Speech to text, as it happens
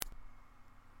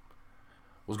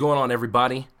What's going on,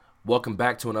 everybody? Welcome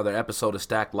back to another episode of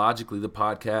Stack Logically, the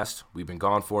podcast. We've been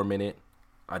gone for a minute.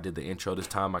 I did the intro this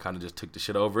time. I kind of just took the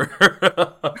shit over.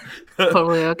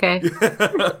 Totally okay.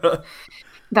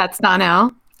 That's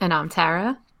Donnell, and I'm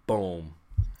Tara. Boom.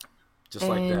 Just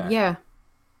like And that. yeah,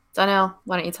 Donnell,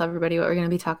 why don't you tell everybody what we're going to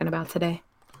be talking about today?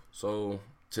 So,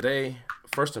 today,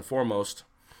 first and foremost,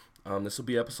 this will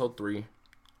be episode 3.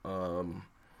 And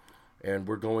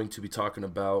we're going to be talking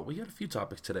about, we got a few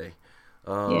topics today.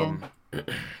 Yeah.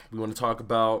 We want to talk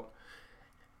about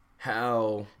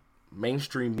how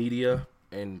mainstream media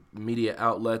and media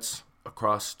outlets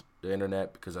across the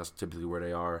internet, because that's typically where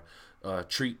they are,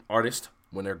 treat artists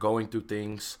when they're going through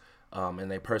things in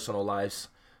their personal lives,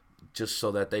 just so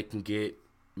that they can get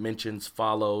mentions,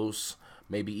 follows,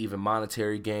 maybe even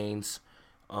monetary gains,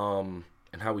 and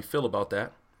how we feel about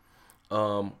that.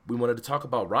 We wanted to talk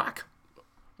about rock.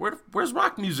 Where's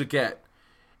rock music at?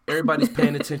 Everybody's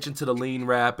paying attention to the lean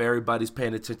rap. Everybody's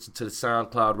paying attention to the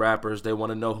SoundCloud rappers. They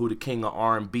want to know who the king of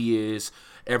R&B is.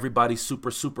 Everybody's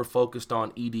super focused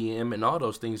on EDM, and all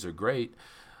those things are great.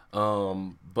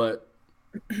 But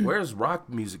where's rock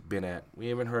music been at? We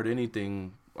haven't heard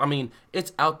anything. I mean,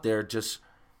 it's out there. Just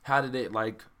how did it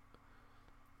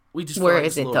we just feel Where like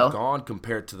is it's a it little though? gone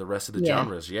compared to the rest of the Yeah.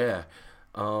 genres. Yeah.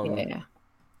 Yeah.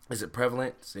 Is it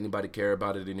prevalent? Does anybody care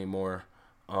about it anymore?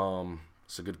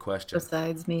 It's a good question.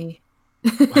 Besides me.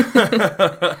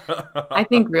 I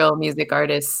think real music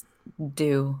artists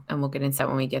do, and we'll get into that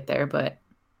when we get there, but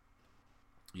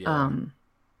Yeah. um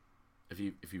If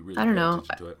you really I don't pay know.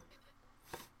 attention to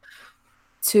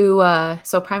it.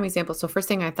 So prime example. So first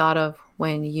thing I thought of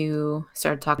when you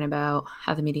started talking about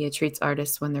how the media treats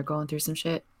artists when they're going through some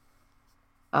shit.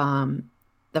 Um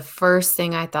the first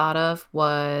thing I thought of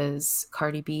was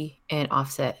Cardi B and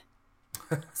Offset.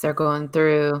 So they're going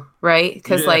through, right?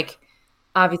 Because, Yeah. like,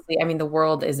 obviously, I mean, the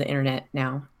world is the internet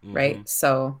now, Mm-hmm. right?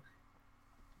 So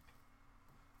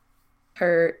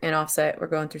her and Offset were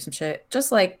going through some shit,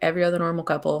 just like every other normal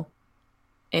couple.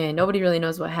 And nobody really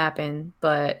knows what happened,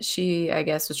 but she, I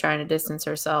guess, was trying to distance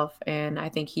herself. And I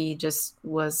think he just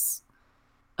was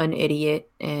an idiot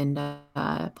and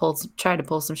tried to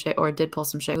pull some shit, or did pull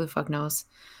some shit. Who the fuck knows?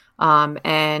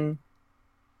 And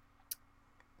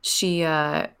she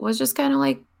was just kind of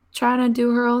like trying to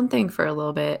do her own thing for a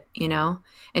little bit, you know?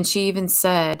 And she even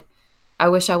said, I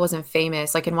wish I wasn't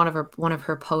famous. Like in one of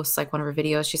her posts, like one of her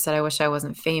videos, she said, I wish I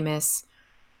wasn't famous.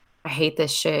 I hate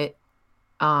this shit.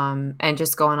 And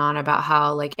just going on about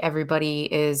how like everybody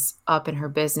is up in her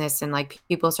business, and like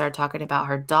people started talking about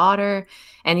her daughter,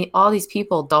 and all these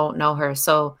people don't know her.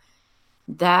 So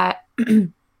that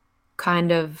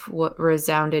kind of what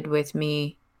resounded with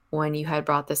me when you had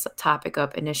brought this topic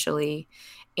up initially.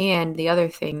 And the other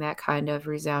thing that kind of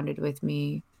resounded with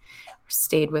me,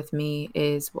 stayed with me,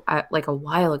 is like a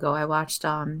while ago, I watched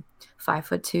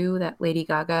 5'2", that Lady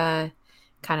Gaga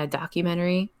kind of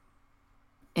documentary.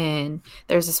 And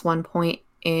there's this one point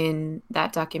in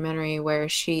that documentary where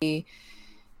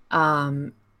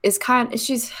um, she's kind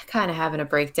of having a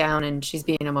breakdown, and she's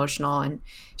being emotional, and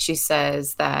she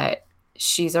says that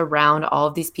she's around all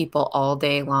of these people all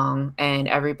day long, and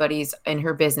everybody's in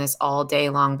her business all day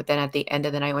long, but then at the end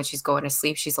of the night when she's going to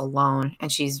sleep, she's alone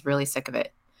and she's really sick of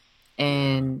it. Yeah.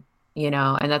 And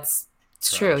and that's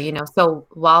it's true, Trash. so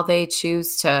while they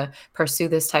choose to pursue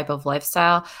this type of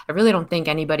lifestyle, I really don't think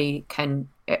anybody can.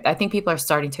 I think people are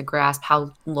starting to grasp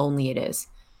how lonely it is,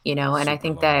 and I Super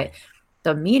think that lonely.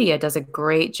 the media does a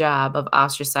great job of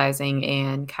ostracizing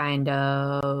and kind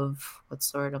of, what's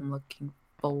the word I'm looking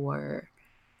for,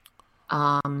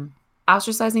 um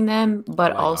ostracizing them, I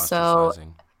but like also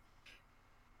ostracizing.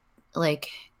 like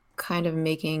kind of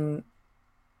making,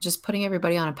 just putting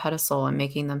everybody on a pedestal and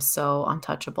making them so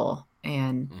untouchable.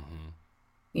 And Hmm.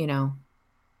 you know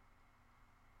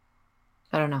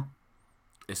I don't know.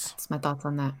 It's That's my thoughts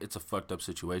on that. it's a fucked up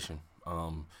situation.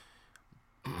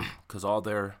 Because all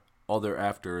they're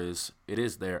after is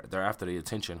they're after the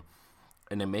attention,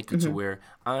 and they make it to Hmm. where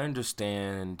I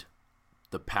understand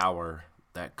the power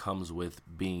that comes with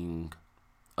being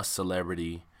a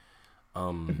celebrity.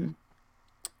 Um, Hmm.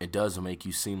 it does make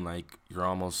you seem like you're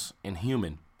almost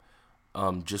inhuman.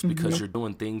 Just because Hmm. you're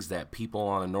doing things that people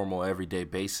on a normal everyday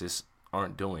basis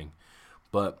aren't doing.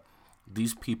 But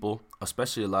these people,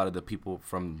 especially a lot of the people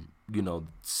from,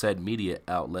 said media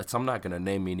outlets, I'm not going to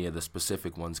name any of the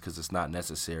specific ones because it's not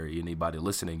necessary. Anybody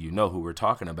listening, you know who we're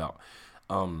talking about.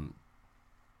 Um,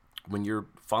 when you're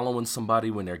following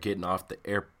somebody when they're getting off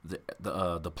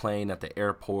the plane at the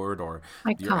airport, or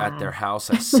Like, you're come at their on. house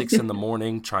at 6 in the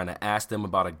morning trying to ask them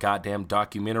about a goddamn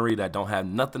documentary that don't have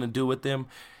nothing to do with them,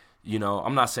 You know,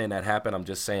 I'm not saying that happened. I'm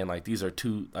just saying like these are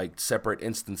two like separate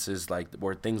instances like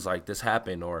where things like this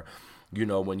happen, or you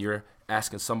know, when you're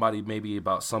asking somebody maybe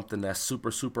about something that's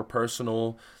super super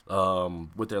personal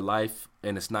with their life,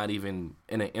 and it's not even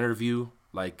in an interview,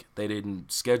 like they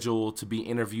didn't schedule to be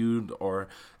interviewed or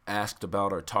asked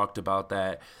about or talked about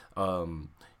that.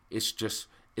 It's just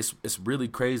it's really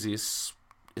crazy. It's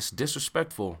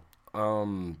disrespectful.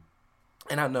 And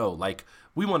I know, like,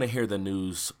 we want to hear the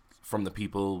news from the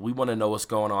people. We want to know what's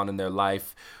going on in their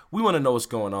life. We want to know what's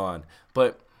going on.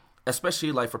 But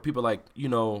especially, like, for people like, you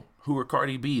know, who are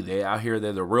Cardi B, they out here,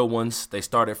 they're the real ones. They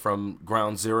started from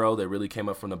ground zero. They really came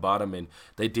up from the bottom, and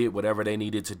they did whatever they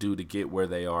needed to do to get where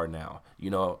they are now, you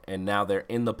know, and now they're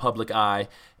in the public eye,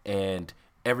 and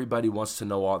everybody wants to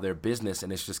know all their business,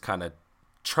 and it's just kind of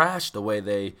trash the way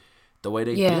they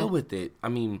Yeah. deal with it. I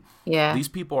mean, Yeah. these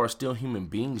people are still human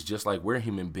beings just like we're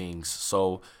human beings.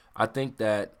 So I think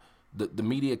that the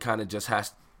media kind of just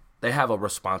they have a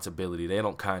responsibility. They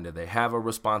have a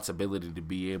responsibility to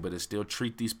be able to still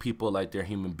treat these people like they're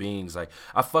human beings. Like,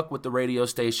 I fuck with the radio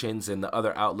stations and the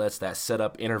other outlets that set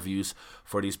up interviews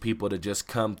for these people to just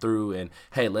come through and,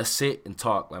 hey, let's sit and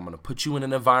talk. I'm going to put you in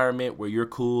an environment where you're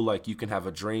cool. Like, you can have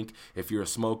a drink. If you're a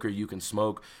smoker, you can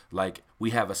smoke. Like,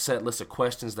 we have a set list of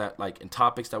questions that, like, and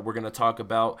topics that we're going to talk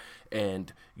about.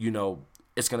 And, you know,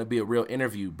 it's going to be a real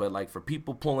interview. But, like, for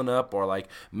people pulling up or, like,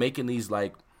 making these,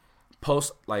 like,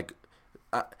 post like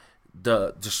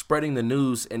the just spreading the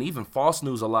news and even false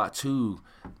news a lot too,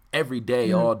 every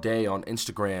day, all day on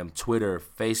Instagram, Twitter,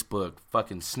 Facebook,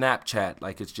 fucking Snapchat.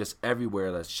 Like, it's just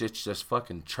everywhere. That shit's just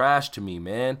fucking trash to me,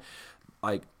 man.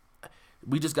 Like,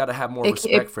 we just got to have more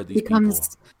respect It for these people.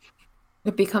 becomes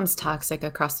it becomes toxic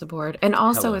across the board. And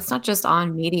also Hella it's not just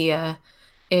on media.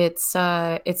 It's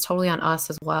totally on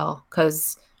us as well,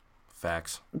 because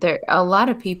facts. there a lot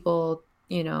of people,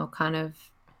 kind of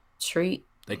treat,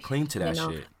 They cling to you that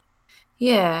know, shit.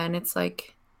 yeah, and it's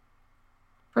like,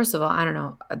 first of all, I don't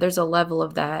know, there's a level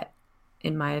of that,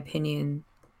 in my opinion,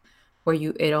 where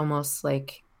it almost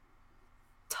like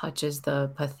touches the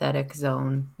pathetic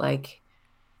zone. Like,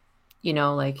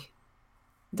 like,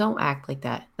 don't act like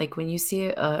that. Like, when you see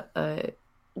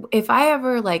if I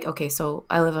ever, like, okay, so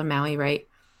I live on Maui, right?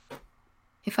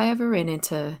 If I ever ran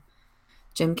into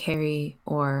Jim Carrey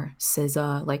or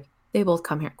SZA, like, they both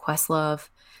come here. Questlove,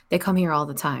 they come here all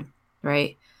the time,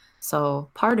 right? So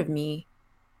part of me,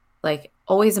 like,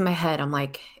 always in my head, I'm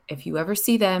like, if you ever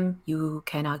see them, you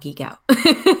cannot geek out.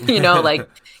 Like,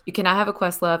 you cannot have a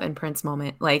Questlove and Prince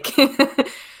moment. Like,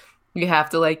 you have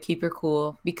to, like, keep your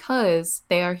cool, because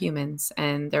they are humans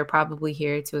and they're probably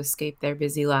here to escape their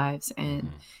busy lives,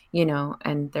 and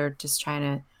and they're just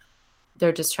trying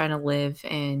to live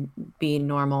and be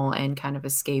normal and kind of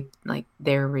escape, like,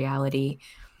 their reality,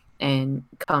 and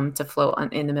come to float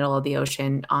in the middle of the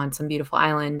ocean on some beautiful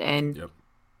island. And Yep.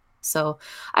 so,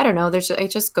 I don't know, it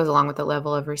just goes along with the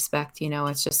level of respect.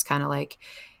 It's just kind of like,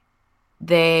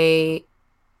 they,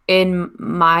 in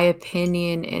my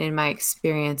opinion and in my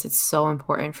experience, it's so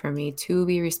important for me to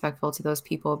be respectful to those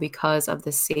people, because of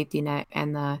the safety net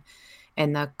and the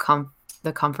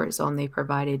comfort zone they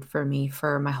provided for me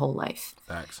for my whole life.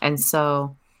 Facts. And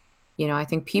so, I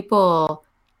think people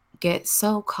get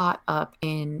so caught up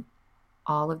in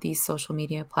all of these social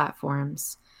media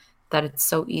platforms that it's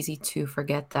so easy to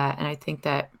forget that. And I think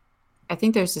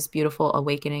there's this beautiful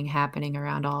awakening happening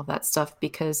around all of that stuff,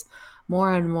 because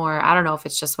more and more, I don't know if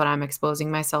it's just what I'm exposing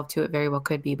myself to, it very well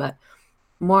could be, but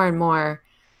more and more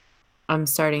I'm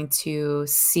starting to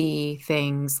see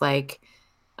things like,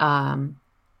 um,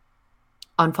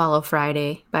 Unfollow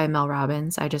Friday by Mel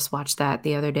Robbins. I just watched that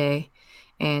the other day,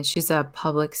 and she's a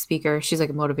public speaker. She's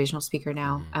like a motivational speaker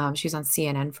now. Hmm. She's on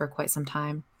CNN for quite some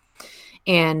time,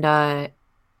 and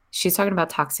she's talking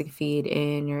about toxic feed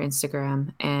in your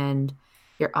Instagram and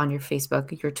on your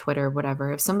Facebook, your Twitter,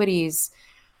 whatever.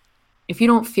 If you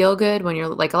don't feel good when you're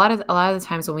like, a lot of the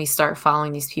times when we start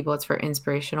following these people, it's for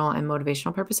inspirational and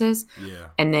motivational purposes. Yeah.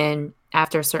 And then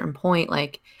after a certain point,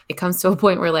 like, it comes to a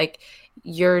point where, like,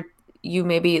 you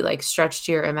maybe, like, stretched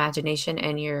your imagination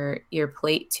and your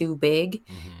plate too big,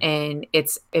 Hmm. and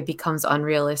it becomes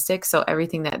unrealistic. So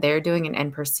everything that they're doing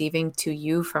and perceiving to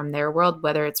you from their world,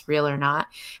 whether it's real or not,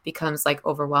 becomes, like,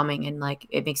 overwhelming, and, like,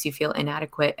 it makes you feel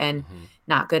inadequate and Hmm.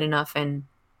 not good enough, and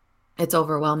it's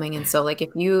overwhelming. And so, like,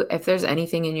 if there's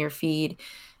anything in your feed,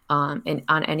 and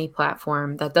on any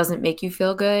platform that doesn't make you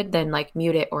feel good, then, like,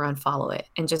 mute it or unfollow it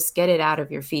and just get it out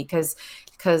of your feed. Because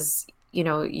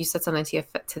you said something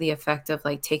to the effect of,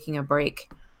 like, taking a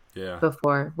break Yeah.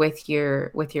 before with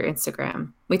your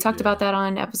Instagram. We talked Yeah. about that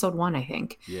on episode 1, I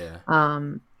think, Yeah.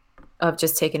 of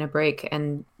just taking a break.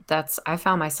 And that's I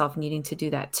found myself needing to do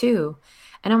that too.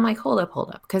 And I'm like, hold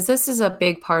up, because this is a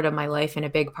big part of my life and a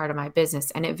big part of my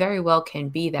business. And it very well can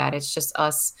be that. It's just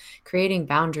us creating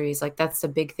boundaries. Like that's the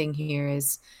big thing here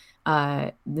is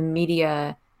the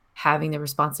media having the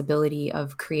responsibility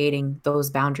of creating those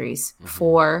boundaries Hmm.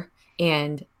 for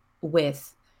and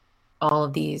with all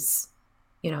of these,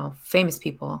 famous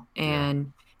people Yeah.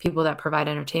 and people that provide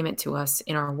entertainment to us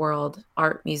in our world,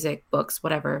 art, music, books,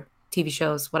 whatever, TV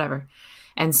shows, whatever.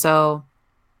 And so,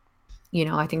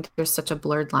 I think there's such a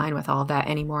blurred line with all of that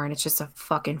anymore, and it's just a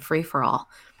fucking free for all.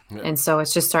 Yeah. And so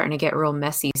it's just starting to get real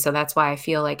messy. So that's why I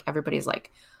feel like everybody's like,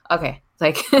 okay,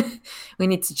 like we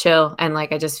need to chill. And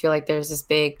like I just feel like there's this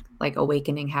big like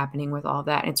awakening happening with all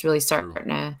that. And it's really True. starting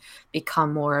to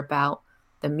become more about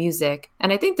the music.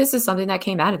 And I think this is something that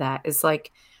came out of that. Is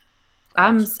like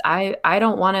Facts. I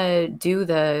don't want to do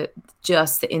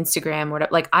just the Instagram or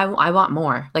whatever. Like I want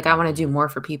more. Like I want to do Hmm. more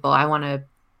for people. I want to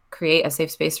create a safe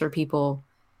space for people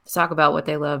to talk about what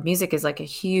they love. Music is like a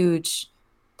huge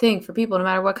thing for people, no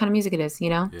matter what kind of music it is, you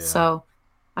know? Yeah. So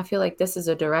I feel like this is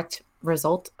a direct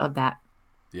result of that.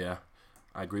 Yeah.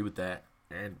 I agree with that.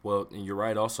 And well, and you're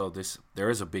right. Also, there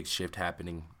is a big shift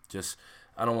happening. Just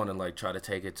I don't want to like try to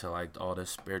take it to like all this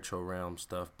spiritual realm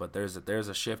stuff, but there's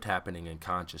a shift happening in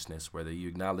consciousness, whether you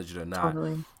acknowledge it or not.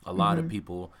 Totally. A lot of Hmm.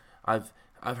 people, I've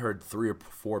heard 3 or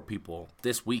 4 people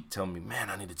this week tell me, "Man,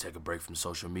 I need to take a break from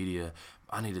social media.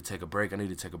 I need to take a break. I need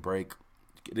to take a break."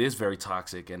 It is very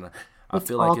toxic, and I It's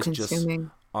feel like all it's just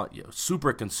consuming.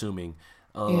 super consuming.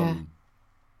 Yeah. Um,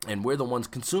 and we're the ones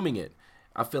consuming it.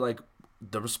 I feel like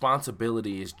the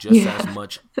responsibility is just as Yeah.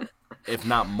 much, if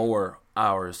not more,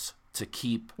 ours to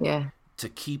keep Yeah.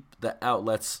 the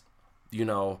outlets,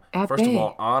 At first of bay.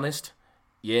 all, honest,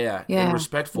 yeah, and Yeah.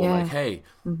 respectful. Like, Yeah. hey,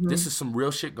 Hmm. this is some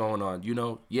real shit going on.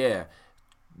 Yeah,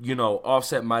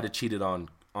 Offset might have cheated on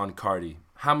Cardi.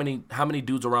 How many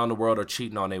dudes around the world are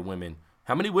cheating on their women?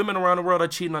 How many women around the world are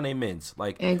cheating on their men's?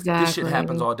 Like this shit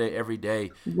happens Exactly. all day, every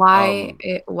day. Why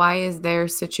Um, why is their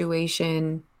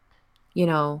situation, you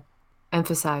know,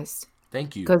 emphasized?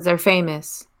 Thank you. Because they're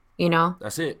famous, you know?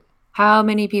 That's it. How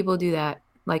many people do that?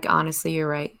 Like, honestly, you're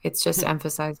right. It's just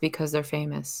emphasized because they're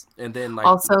famous. And then like,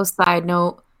 Also, side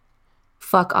note,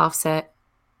 fuck Offset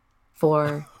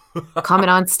for coming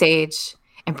on stage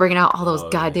and bringing out all those oh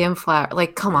yeah, goddamn flowers.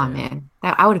 Like, come on, man,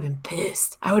 man. I would have been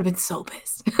pissed. I would have been so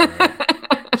pissed. man.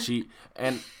 She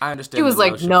and I She understand the was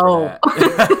like, notion for no.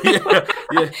 that.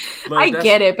 Yeah, yeah. I Like that's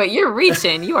get it, but you're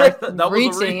reaching. You are that was a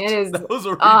reaching. It reach. is, That was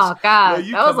a reach. oh, Yo, God.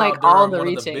 you That was come like out all during the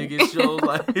one of the reaching. biggest shows.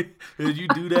 Like, did you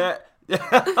do that?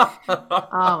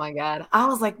 Oh my God. I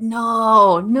was like,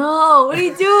 no, no, what are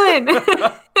you doing?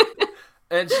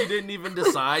 And she didn't even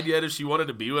decide yet if she wanted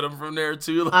to be with him from there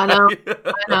too. I know.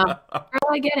 I know. Like, Girl,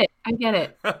 I get it. I get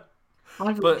it. I would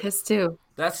have been but pissed too.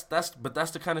 that's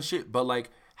the kind of shit. But like,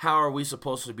 how are we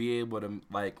supposed to be able to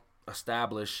like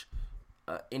establish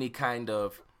any kind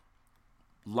of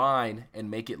line and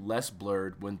make it less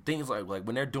blurred when things like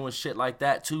when they're doing shit like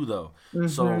that too though. Hmm.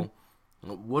 So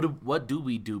what do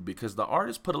we do? Because the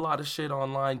artists put a lot of shit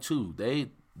online too. They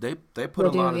put They a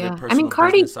do, lot of their yeah. I mean, personal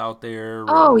Cardi, business out there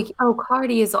oh, and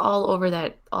Cardi is all over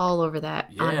that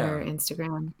on yeah. her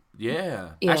Instagram.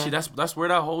 Yeah, actually, Yeah. that's where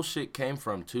that whole shit came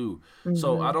from too.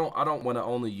 So I Hmm. don't I don't want to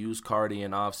only use Cardi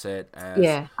and Offset as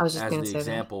Yeah. I was just as gonna the say that.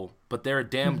 example, but they're a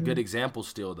damn good Hmm. example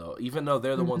still though. Even though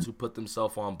they're the Hmm. ones who put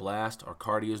themselves on blast, or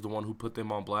Cardi is the one who put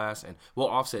them on blast, and well,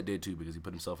 Offset did too because he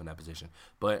put himself in that position.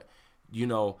 But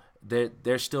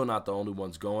they're still not the only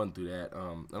ones going through that.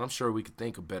 And I'm sure we could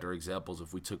think of better examples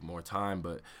if we took more time.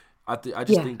 But I just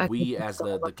Yeah. think I think we that's as what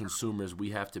I the love. consumers we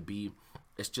have to be.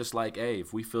 It's just like, hey,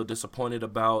 if we feel disappointed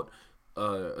about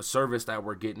a service that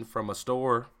we're getting from a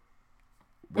store,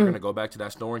 we're gonna go back to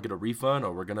that store and get a refund,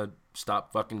 or we're gonna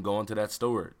stop fucking going to that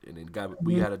store. And we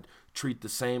Mm-hmm. gotta treat the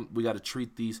same. We gotta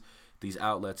treat these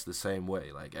outlets the same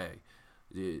way. Like, hey,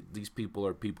 these people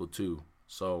are people too.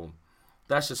 So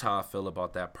that's just how I feel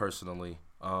about that personally.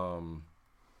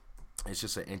 It's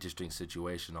just an interesting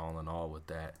situation all in all with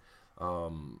that.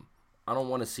 I don't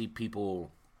want to see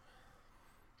people.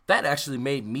 That actually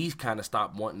made me kind of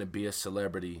stop wanting to be a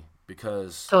celebrity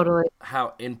because Totally.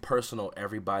 how impersonal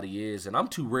everybody is, and I'm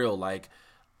too real. Like,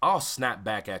 I'll snap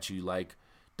back at you. Like,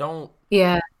 don't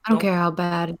Yeah. I don't don't. care how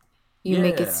bad you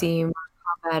make it Yeah. seem,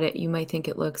 how bad you might think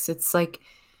it looks. It's like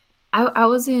I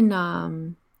was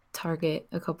in Target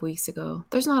a couple weeks ago.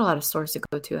 There's not a lot of stores to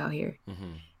go to out here.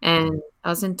 Hmm. And I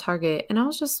was in Target and I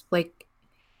was just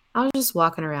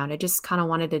walking around. I just kind of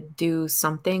wanted to do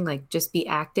something, like just be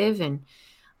active. And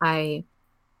I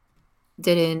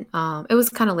didn't it was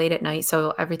kind of late at night,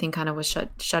 so everything kind of was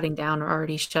shutting down or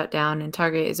already shut down, and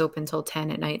Target is open till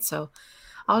 10 at night. So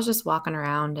I was just walking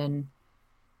around, and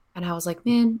I was like,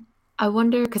 man, I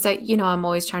wonder, because I'm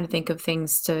always trying to think of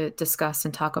things to discuss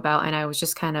and talk about, and I was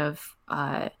just kind of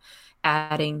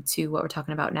adding to what we're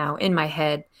talking about now in my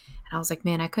head. And I was like,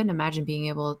 man, I couldn't imagine being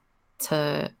able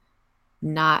to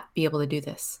not be able to do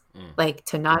this. Mm. Like,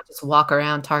 to not just walk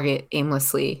around Target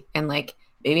aimlessly and like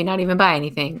maybe not even buy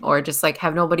anything, or just like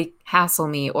have nobody hassle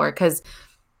me. Or because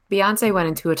Beyonce went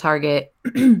into a Target,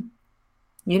 when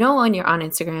you're on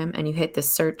Instagram and you hit the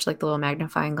search, like the little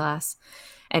magnifying glass,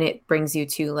 and it brings you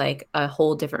to like a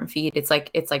whole different feed. It's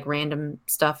like random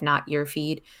stuff, not your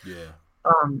feed. Yeah.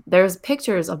 There's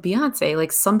pictures of Beyonce.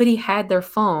 Like, somebody had their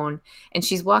phone and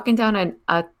she's walking down an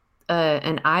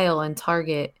aisle in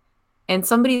Target, and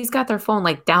somebody's got their phone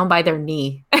like down by their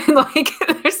knee, and like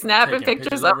they're snapping Taking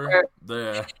pictures pictures of of her. her.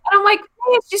 Yeah. And I'm like,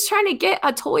 hey, she's trying to get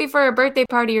a toy for a birthday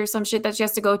party or some shit that she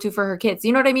has to go to for her kids.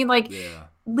 You know what I mean? Like, Yeah.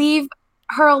 leave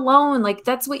her alone. Like,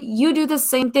 that's what you do, the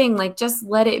same thing. Like, just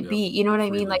let it Yep. be. You know what I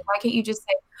mean? Like, Freely. why can't you just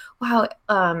say, wow,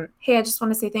 hey, I just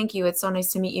want to say thank you. It's so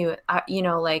nice to meet you.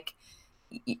 Like,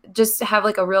 just have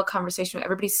like a real conversation.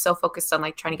 Everybody's so focused on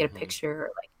like trying to get a Hmm. picture,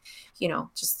 or like,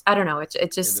 just, I don't know. It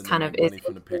And just then they kind of make is. money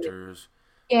from the pictures.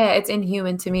 Yeah, it's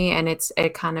inhuman to me, and it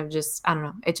kind of just, I don't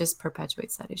know. It just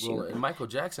perpetuates that Well, issue. and Michael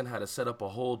Jackson had to set up a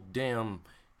whole damn.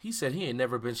 He said he had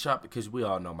never been shot because we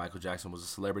all know Michael Jackson was a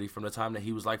celebrity from the time that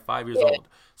he was like 5 years Yeah, old.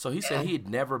 So he said yeah. he had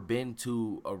never been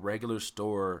to a regular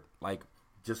store, like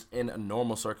just in a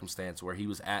normal circumstance where he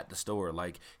was at the store.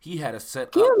 Like he had to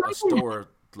set Can up you a imagine that? store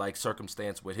like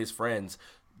circumstance with his friends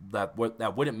that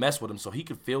wouldn't mess with him, so he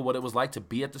could feel what it was like to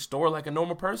be at the store like a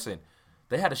normal person.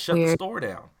 They had to shut the Weird. store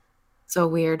down. So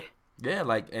weird. Yeah,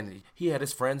 like, and he had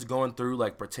his friends going through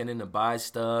like pretending to buy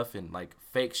stuff and like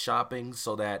fake shopping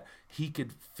so that he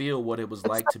could feel what it was That's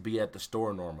like to be at the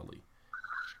store normally.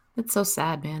 that's so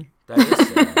sad, man. That is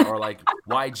sad. Or like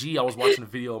YG, I was watching a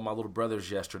video of my little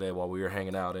brothers yesterday while we were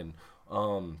hanging out, and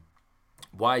um,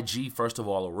 YG, first of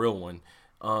all, a real one.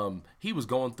 He was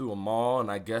going through a mall,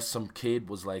 and I guess some kid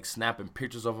was like snapping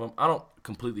pictures of him. I don't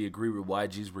completely agree with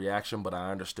YG's reaction, but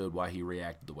I understood why he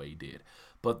reacted the way he did.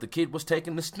 But the kid was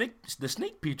taking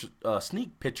sneak pictures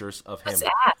of Just him.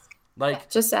 ask. Like,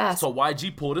 Just ask. so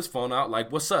YG pulled his phone out,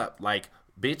 like, what's up? Like,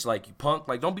 bitch, like, you punk.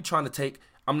 Like, don't be trying to take.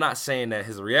 I'm not saying that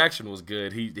his reaction was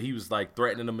good. He was, like,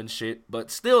 threatening him and shit.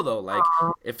 But still, though, like,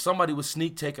 Aw. if somebody was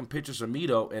sneak taking pictures of me,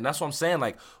 though, and that's what I'm saying,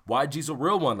 like, YG's a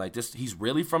real one. Like, this, he's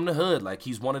really from the hood. Like,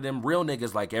 he's one of them real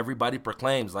niggas, like, everybody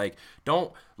proclaims. Like,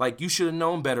 don't, like, you should have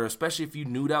known better, especially if you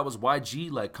knew that was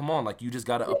YG. Like, come on. Like, you just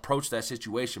got to approach that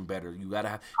situation better. You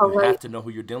have Right. to know who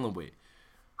you're dealing with.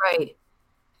 Right.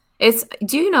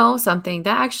 Do you know something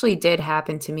that actually did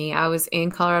happen to me? I was in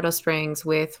Colorado Springs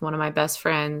with one of my best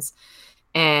friends,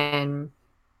 and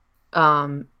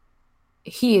um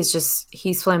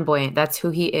he's flamboyant. That's who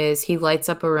he is. He lights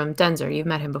up a room. Denzer, you've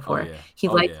met him Oh, before. yeah. He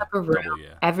Oh, lights yeah. up a room. Double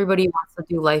yeah. Everybody wants to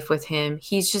do life with him.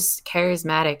 He's just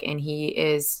charismatic, and he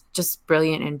is just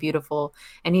brilliant and beautiful,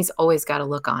 and he's always got a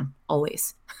look on,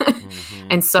 always. Mm-hmm.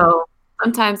 And so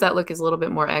sometimes that look is a little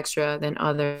bit more extra than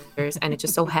others, and it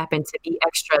just so happened to be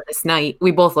extra this night.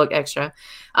 We both look extra.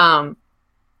 Um,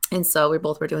 and so we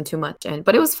both were doing too much,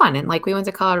 but it was fun. And like, we went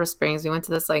to Colorado Springs, we went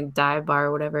to this like dive bar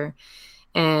or whatever.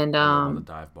 And I know about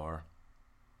the dive bar.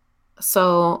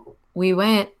 so we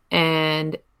went,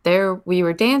 and there we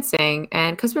were dancing,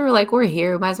 and because we were like, we're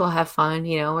here, we might as well have fun,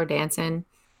 we're dancing.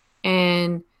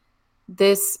 And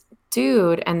this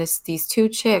dude and these two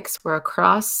chicks were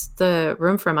across the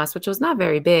room from us, which was not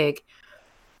very big.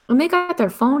 And they got their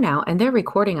phone out, and they're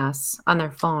recording us on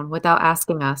their phone without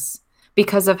asking us,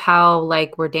 because of how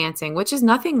like we're dancing, which is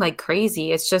nothing like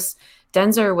crazy. It's just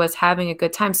Denzer was having a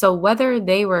good time. So whether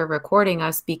they were recording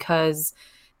us because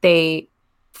they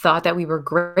thought that we were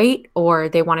great, or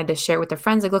they wanted to share it with their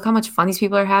friends, like, look how much fun these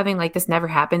people are having, like, this never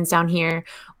happens down here,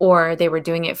 or they were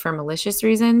doing it for malicious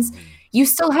reasons, Mm-hmm. you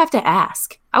still have to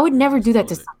ask. I would Yeah, never you do that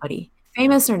still to did. somebody, Right.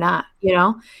 famous or not.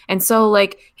 And so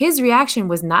like his reaction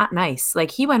was not nice.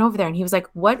 Like, he went over there and he was like,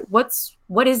 what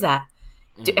is that?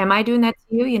 Mm. Am I doing that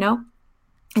to you?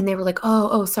 And they were like,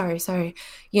 oh, sorry.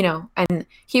 And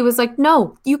he was like,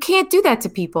 no, you can't do that to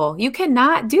people. You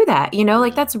cannot do that.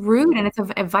 Like, Yeah. that's rude, and it's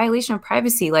a violation of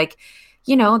privacy. Like,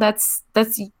 that's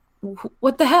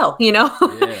what the hell?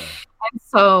 Yeah.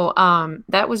 So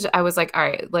I was like, all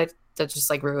right, that just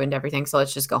like ruined everything. So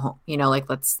let's just go home. Like,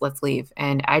 let's leave.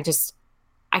 And I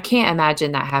can't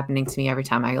imagine that happening to me every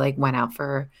time I like went out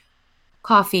for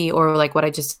coffee, or like what I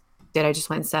just did. I just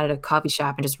went and sat at a coffee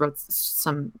shop and just wrote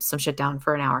some shit down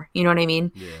for an hour. You know what I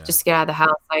mean? Yeah. Just to get out of the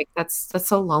house. Like that's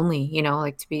so lonely, you know,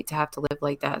 like to have to live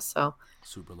like that. So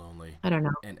Super lonely I don't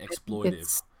know. and I think exploitive,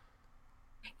 it's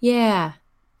yeah,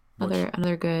 which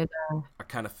another good. I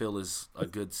kind of feel is a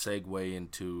good segue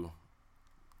into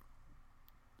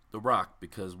The Rock,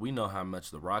 because we know how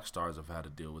much the rock stars have had to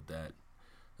deal with that.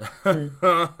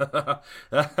 Mm.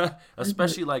 Mhm.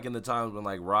 Especially like in the times when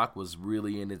like rock was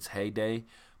really in its heyday.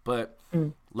 But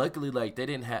Mm. luckily, like they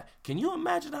didn't have. Can you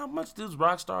imagine how much those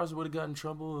rock stars would have got in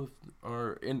trouble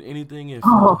or in anything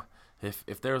Oh,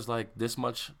 if there was like this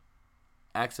much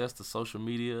access to social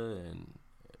media and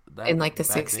in that like the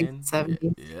back 60s, then?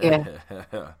 Yeah, 70s. Yeah.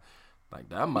 yeah. Like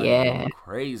that might have been Yeah.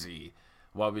 crazy.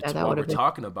 Yeah, that While would we're have been.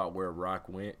 talking about where rock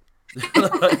went,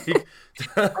 like,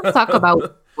 Let's talk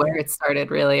about where it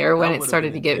started really, or when that it would have been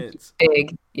started to get intense.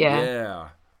 big. Yeah. Yeah.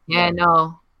 Yeah,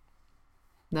 no.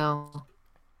 No.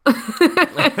 That'd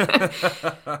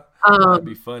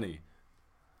be Um, funny.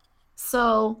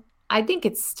 so I think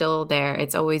it's still there.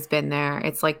 It's always been there.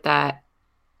 It's like that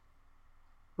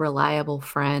reliable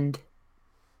friend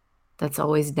that's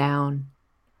always down,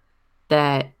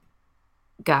 that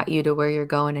got you to where you're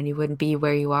going, and you wouldn't be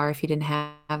where you are if you didn't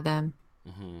have them.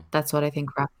 Hmm. That's what I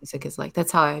think rock music is like.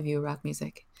 That's how I view rock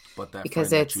music But that because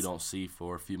friend that you it's, don't see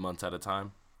for a few months at a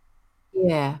time.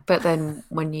 yeah, but then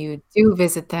when you do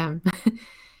visit them,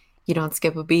 you don't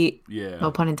skip a beat, Yeah.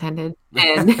 no pun intended,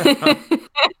 and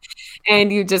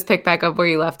and you just pick back up where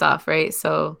you left off, right?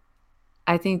 So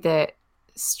I think that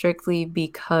strictly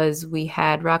because we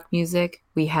had rock music,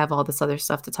 we have all this other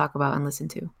stuff to talk about and listen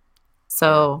to. Fair.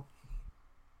 So,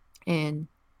 and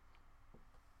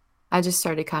I just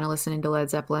started kind of listening to Led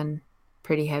Zeppelin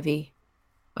pretty heavy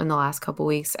in the last couple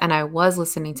weeks, and I was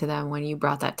listening to them when you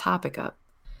brought that topic up.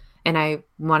 And I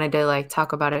wanted to like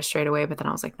talk about it straight away, but then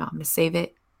I was like, no, I'm gonna save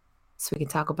it so we can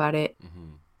talk about it,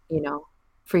 Hmm. you know,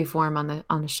 free form on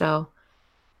the show.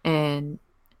 And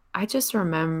I just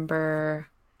remember,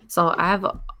 so I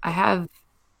have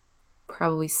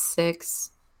probably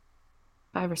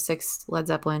five or six Led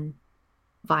Zeppelin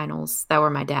vinyls that were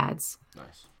my dad's.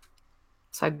 Nice.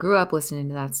 So I grew up listening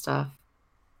to that stuff.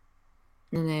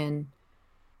 And then,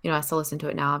 I still listen to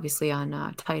it now, obviously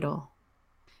on Tidal.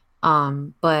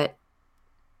 But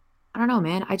I don't know,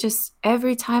 man. I just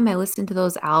every time I listen to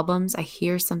those albums, I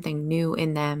hear something new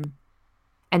in them,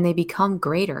 and they become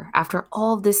greater after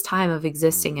all of this time of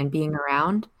existing Mm. and being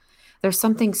around. There's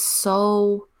something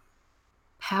so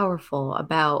powerful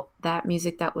about that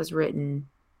music that was written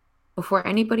before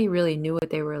anybody really knew what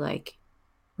they were like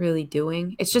really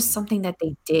doing. It's just Hmm. something that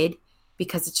they did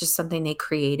because it's just something they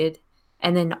created.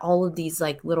 And then all of these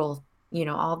like little,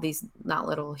 all these not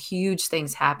little, huge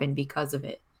things happen because of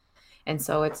it. And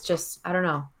so it's just, I don't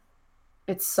know,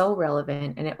 it's so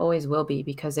relevant and it always will be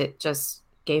because it just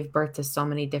gave birth to so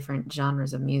many different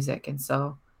genres of music. And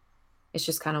so it's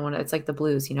just kind of it's like the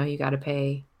blues, you got to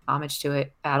pay homage to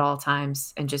it at all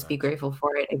times and just be Facts. grateful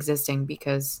for it existing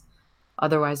because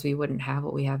otherwise we wouldn't have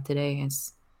what we have today.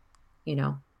 You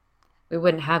know, we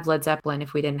wouldn't have Led Zeppelin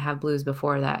if we didn't have blues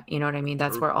before that. You know what I mean?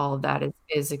 That's True. where all of that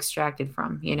is extracted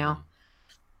from, Hmm.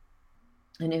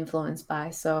 and influenced by.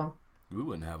 So We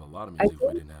wouldn't have a lot of I music if we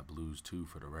think, didn't have blues too,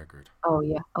 for the record. oh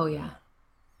yeah, oh yeah. Yeah.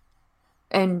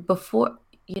 And before,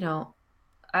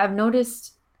 I've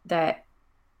noticed that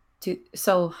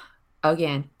so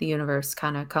again, the universe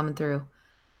kind of coming through.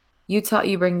 You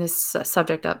bring this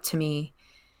subject up to me,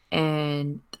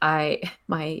 and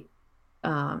my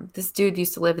this dude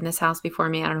used to live in this house before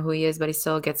me. I don't know who he is, but he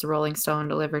still gets a Rolling Stone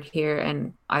delivered here,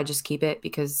 and I just keep it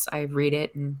because I read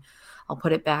it and I'll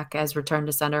put it back as return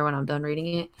to sender when I'm done reading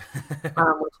it. Which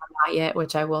I'm not yet,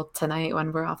 which I will tonight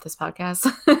when we're off this podcast.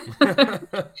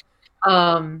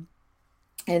 um,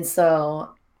 and so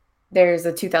there's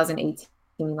a 2018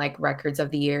 like records of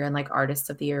the year and like artists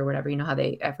of the year or whatever. You know how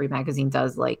every magazine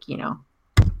does like,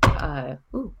 a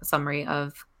summary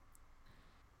of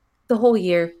the whole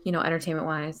year, entertainment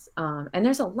wise. And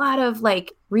there's a lot of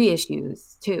like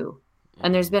reissues too.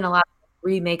 And there's Hmm. been a lot of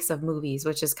remakes of movies,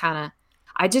 which is kind of,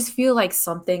 I just feel like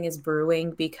something is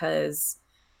brewing because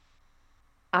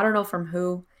I don't know from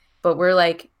who, but we're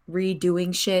like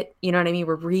redoing shit. You know what I mean?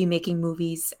 We're remaking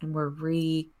movies and we're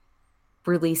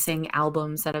releasing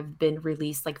albums that have been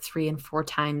released like three and four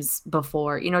times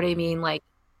before. You know what I Hmm. mean? Like,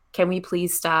 can we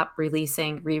please stop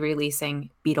re-releasing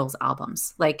Beatles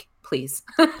albums? Like, please.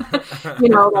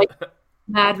 Like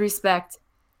mad respect.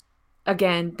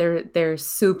 Again, they're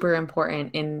super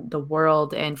important in the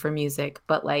world and for music,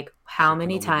 but like how Shit can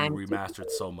many only be times do remastered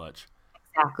people so much.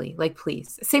 Exactly. Like,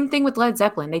 please. Same thing with Led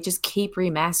Zeppelin. They just keep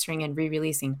remastering and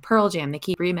re-releasing. Pearl Jam, they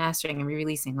keep remastering and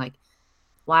re-releasing. Like,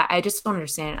 why? I just don't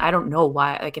understand. I don't know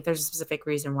why. Like, if there's a specific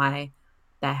reason why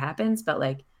that happens, but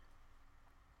like,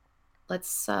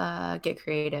 let's get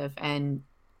creative and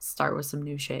start with some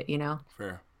new shit, you know?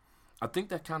 Fair. I think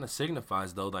that kind of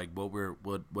signifies though, like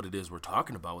what it is we're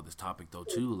talking about with this topic though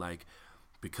too, like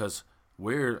because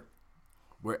we're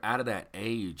we're out of that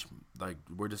age. Like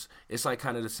we're just, it's like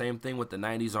kind of the same thing with the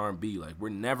 '90s R&B. Like we're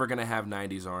never gonna have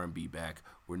 '90s R&B back.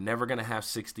 We're never gonna have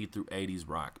 '60s through '80s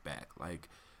rock back. Like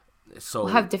We'll so,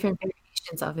 have different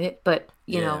variations of it, but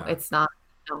you know, yeah, it's not,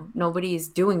 nobody's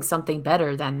doing something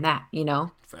better than that, you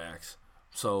know? facts.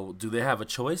 So do they have a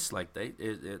choice? Like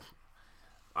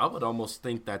I would almost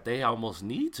think that they almost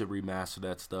need to remaster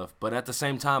that stuff. But at the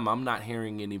same time, I'm not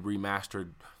hearing any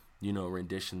remastered,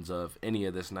 renditions of any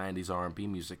of this '90s R&B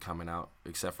music coming out,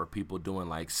 except for people doing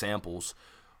like samples,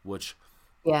 which,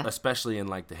 Yeah. especially in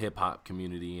like the hip hop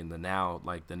community and the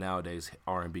nowadays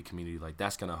R&B community, like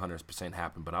that's gonna 100%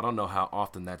 happen. But I don't know how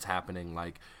often that's happening.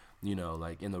 Like,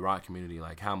 like in the rock community,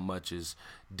 like how much is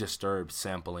Disturbed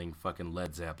sampling fucking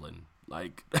Led Zeppelin?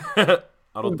 Like,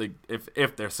 I don't think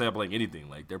if they're sampling anything,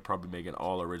 like they're probably making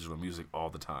all original music all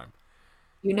the time.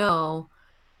 You know,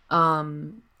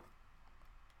 um,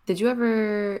 did you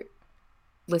ever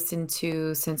listen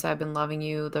to Since I've Been Loving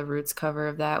You, the Roots cover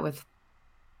of that with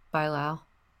Bilal?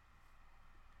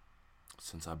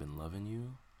 Since I've been loving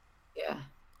you, Yeah.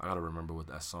 I gotta remember what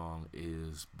that song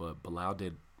is. But Bilal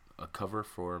did a cover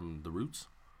from the Roots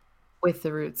With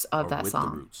the Roots of or that with the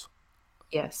song. Roots.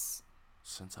 Yes.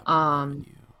 Since I've been loving Um,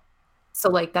 you. so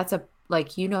like that's a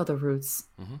like the Roots,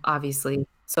 Mm-hmm. obviously.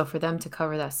 So for them to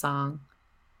cover that song,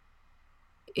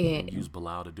 And it use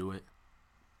Bilal to do it.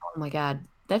 oh my God,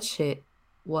 that shit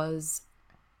was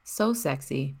so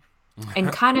sexy.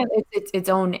 And kind of it's its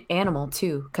own animal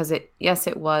too, because it yes,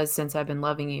 it was Since I've Been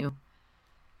Loving You,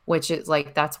 which is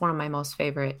like that's one of my most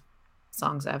favorite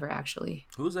songs ever, actually.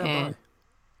 Who's that And by?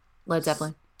 Led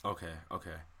Zeppelin. Okay,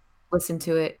 okay. Listen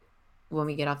to it when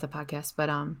we get off the podcast. But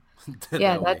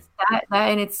yeah, That way.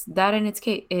 that's that in its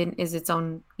case it is its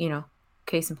own,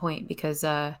 case in point because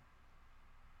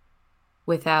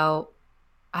without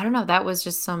I don't know, that was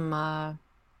just some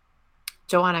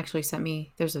Joanne actually sent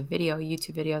me there's a video, a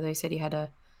YouTube video they said he had to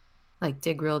like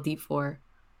dig real deep for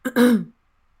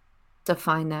to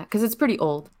find that because it's pretty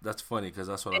old. That's funny because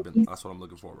And he's that's what I'm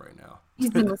looking for right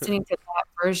he's been now. listening to that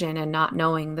version and not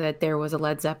knowing that there was a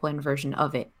Led Zeppelin version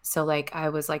of it. So like I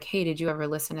was like, "Hey, did you ever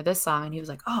listen to this song?" And he was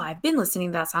like, "Oh, I've been listening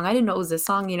to that song. I didn't know it was this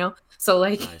song." So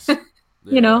like, Nice.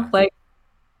 Yeah. like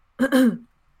I The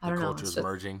don't know, it's culture's just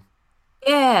merging.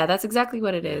 yeah, that's exactly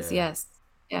what it is. Yeah. Yes.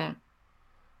 Yeah,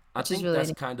 I which is think really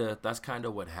neat. that's kind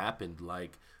of what happened.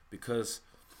 Like because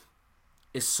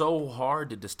it's so hard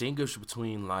to distinguish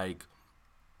between like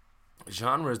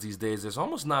genres these days. There's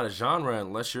almost not a genre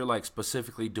unless you're like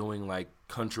specifically doing like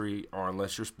country or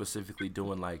unless you're specifically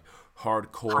doing like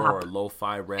hardcore or Pop.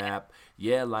 lo-fi rap.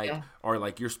 Yeah, like Yeah. or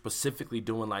like you're specifically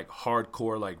doing like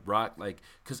hardcore like rock like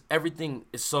cuz everything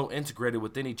is so integrated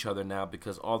within each other now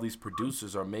because all these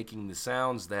producers are making the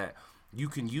sounds that you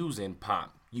can use in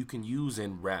pop, you can use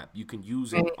in rap, you can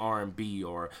use in Right. R&B,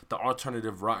 or the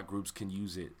alternative rock groups can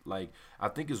use it. Like I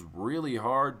think it's really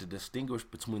hard to distinguish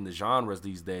between the genres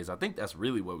these days. I think that's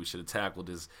really what we should have tackled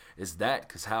is that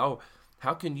cuz how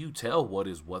can you tell what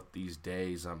is what these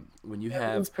days when you have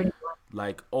Everything's pretty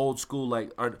like old school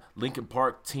like Linkin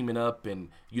Park teaming up and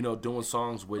doing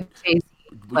songs with crazy.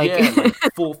 Like yeah, like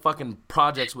full fucking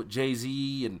projects with Jay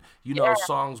Z and yeah,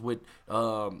 songs with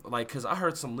like because I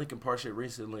heard some Linkin Park shit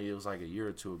recently. It was like a year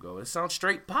or two ago. It sounds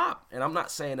straight pop, and I'm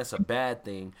not saying that's a bad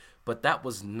thing, but that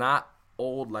was not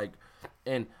old like.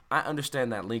 And I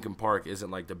understand that Linkin Park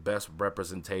isn't like the best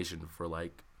representation for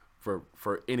like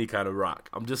for any kind of rock.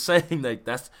 I'm just saying like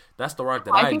that's the rock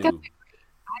that I I think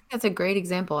that's knew. a great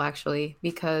example actually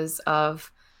because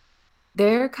of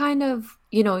they're kind of,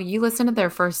 you listen to their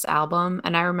first album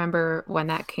and I remember when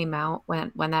that came out,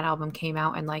 when that album came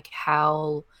out and like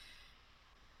how,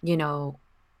 you know,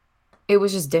 it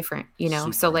was just different.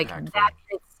 So Super like that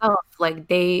impactful. in itself, like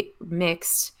they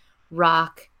mixed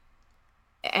rock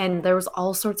and there was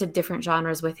all sorts of different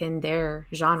genres within their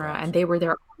genre Facts. and they were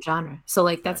their own genre. So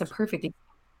like that's a Facts. perfect example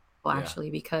Yeah. actually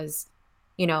because,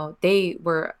 they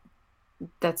were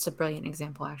that's a brilliant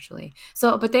example actually.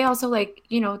 So but they also like,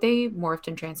 they morphed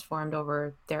and transformed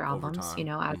over their Over albums, time.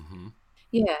 as Mm-hmm.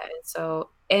 yeah, and so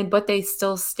and but they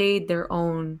still stayed their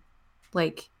own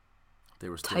like They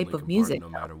were still type of Linkin Park music no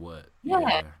though. matter what. Yeah.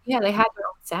 Yeah. Yeah, they had their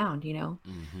own sound.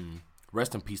 Mm-hmm.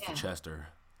 Rest in peace to Yeah. Chester.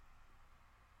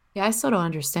 Yeah, I still don't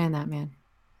understand that, man.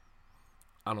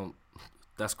 I don't.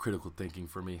 That's critical thinking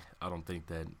for me. I don't think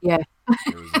that Yeah.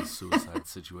 there was a suicide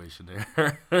situation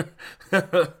there.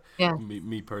 Yeah.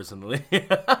 me personally,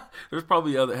 there's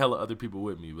probably hella other people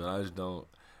with me, but I just don't.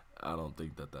 I don't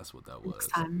think that that's what that Next was.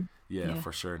 time. Yeah, Yeah.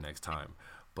 for sure next time.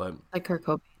 But Like Kurt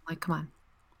Cobain. Like, come on.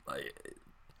 like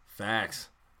facts,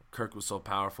 Kirk was so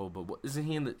powerful. But what isn't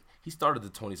he in the? He started the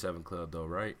 27 Club though,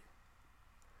 right?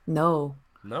 No.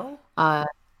 No, Uh,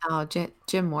 oh,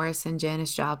 Jim Morrison,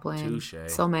 Janis Joplin, touche.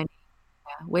 so many.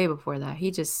 Yeah, way before that.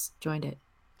 He just joined it.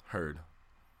 Heard.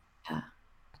 Yeah.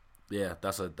 Yeah,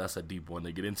 that's a deep one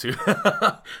to get into.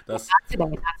 That's Not today.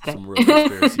 Not some real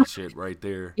conspiracy shit right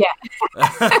there.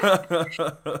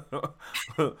 today.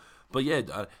 But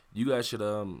yeah, you guys should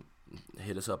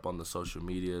hit us up on the social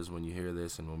medias when you hear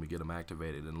this and when we get them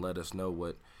activated, and let us know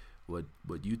what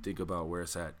you think about where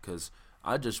it's at. Because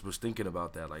I just was thinking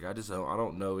about that. Like I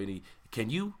don't know any. Can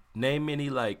you name any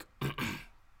like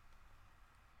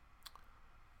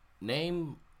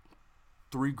name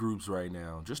three groups right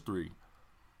now? Just three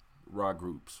rock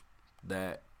groups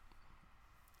that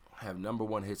have number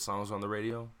one hit songs on the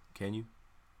radio. Can you?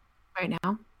 Right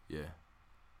now? Yeah,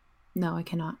 No, I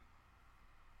cannot.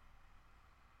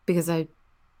 Because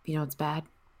it's bad.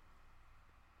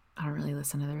 I don't really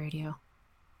listen to the radio.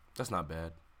 that's not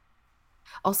bad.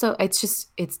 Also,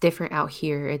 it's different out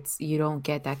here. You don't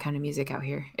get that kind of music out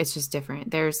here. It's just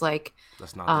different. There's like,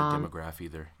 That's not their um, demographic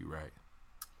either. You're right.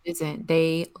 isn't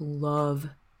they love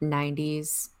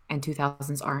 90s and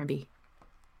 2000s R&B.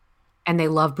 And they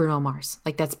love Bruno Mars.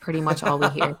 Like that's pretty much all we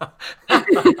hear.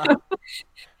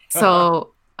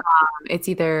 So, it's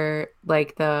either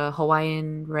like the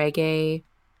Hawaiian reggae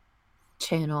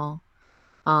channel,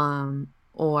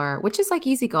 or which is like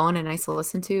easy going and nice to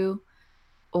listen to,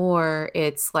 or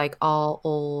it's like all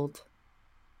old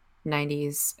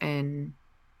 90s and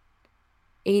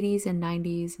 80s and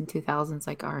 90s and 2000s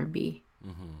like R&B.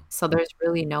 hmm So there's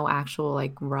really no actual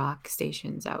like rock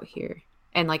stations out here.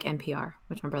 And like NPR,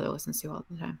 which my brother listens to all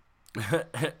the time.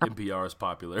 NPR is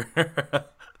popular.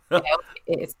 Yeah,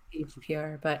 it's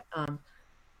NPR, but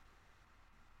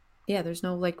yeah, there's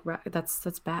no like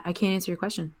that's bad. I can't answer your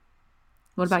question.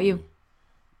 What about you?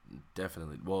 See,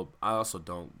 definitely. Well, I also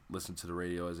don't listen to the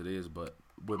radio as it is, but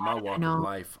with my I walk of know.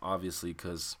 life, obviously,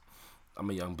 because I'm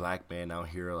a young black man out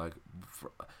here, like,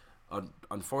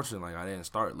 unfortunately, like, I didn't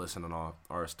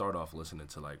start off listening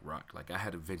to like rock. Like, I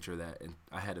had to venture that, and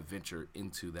I had to venture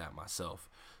into that myself.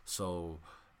 So,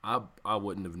 I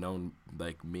wouldn't have known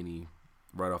like many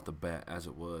right off the bat as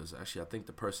it was. Actually, I think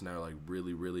the person that like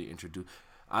really introduced.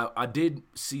 I did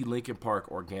see Linkin Park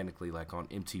organically, like on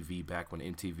MTV back when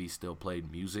MTV still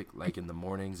played music, like in the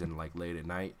mornings and like late at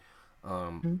night.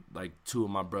 Mhm. Like two of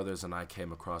my brothers and I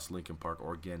came across Linkin Park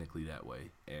organically that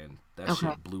way, and that Okay.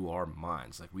 shit blew our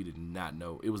minds. Like we did not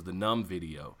know it was the Numb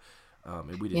video,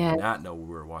 and we did Yeah. not know what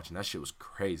we were watching. That shit was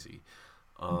crazy.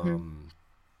 Hmm. Um,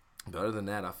 but other than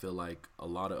that, I feel like a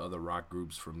lot of other rock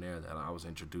groups from there that I was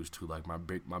introduced to, like my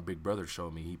big brother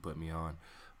showed me, he put me on,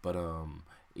 but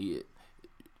it,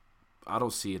 I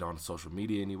don't see it on social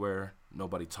media anywhere.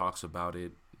 Nobody talks about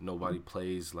it. Nobody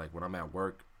plays like when I'm at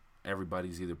work.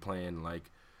 Everybody's either playing like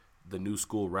the new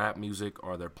school rap music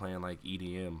or they're playing like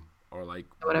EDM or like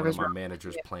one of Whatever's my wrong.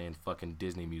 managers Yeah. playing fucking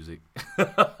Disney music.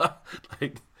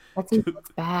 Like,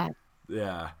 That's bad.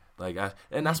 yeah, like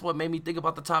and Yeah. that's what made me think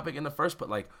about the topic in the first. But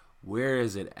like, where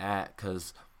is it at?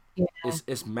 Because Yeah.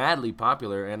 it's madly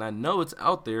popular, and I know it's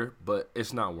out there, but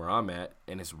it's not where I'm at,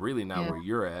 and it's really not Yeah. where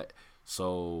you're at.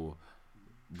 So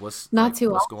Not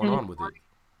too what's going often on with anymore. it?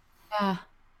 Yeah.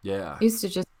 Yeah. Used to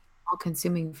just be all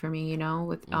consuming for me,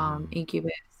 with hmm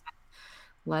Incubus,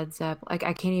 Led Zeppelin. Like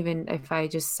I can't even if I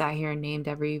just sat here and named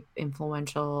every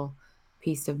influential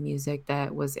piece of music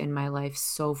that was in my life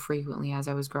so frequently as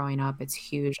I was growing up, it's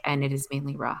huge and it is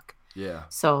mainly rock. Yeah.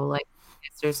 So like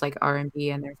there's like R&B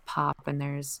and there's pop and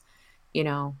there's, you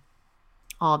know,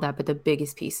 all that, but the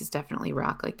biggest piece is definitely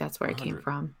rock. Like that's where I came 100.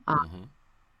 from. hmm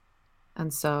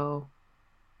And so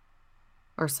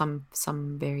or some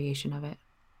variation of it.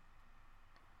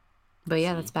 But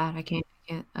yeah, that's See. bad.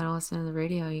 I don't listen to the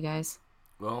radio, you guys.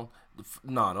 Well,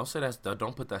 no, don't say that.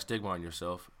 Don't put that stigma on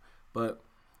yourself. But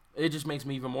it just makes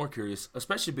me even more curious,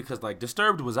 especially because like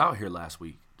Disturbed was out here last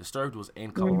week. Disturbed was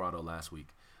in Mhm. Colorado last week,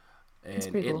 That's and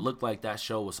pretty it cool. looked like that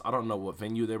show was. I don't know what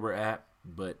venue they were at,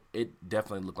 but it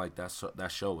definitely looked like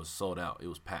that show was sold out. It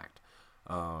was packed.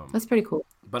 That's pretty cool.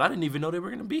 But I didn't even know they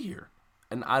were gonna be here,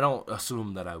 and I don't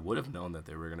assume that I would have known that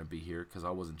they were gonna be here because I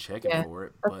wasn't checking Yeah. for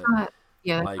it. That's But not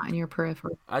yeah, that's not in like your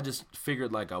peripheral. I just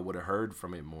figured like I would have heard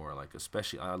from it more. Like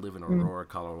especially I live in Mm, Aurora,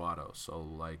 Colorado, so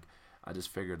like I just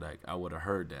figured like I would have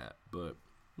heard that. But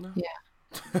no, yeah.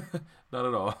 Not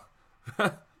at all.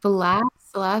 The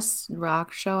last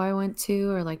rock show I went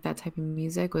to, or like that type of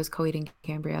music, was Coheed and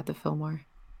Cambria at the Fillmore,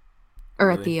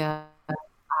 or at Really? the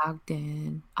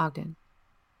Ogden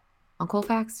on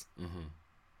Colfax. Mm-hmm.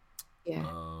 Yeah,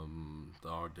 The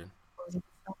Ogden. was it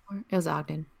the Fillmore? It was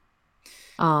Ogden.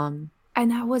 And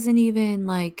that wasn't even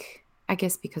like, I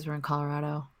guess because we're in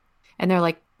Colorado, and they're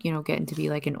like, getting to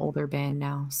be like an older band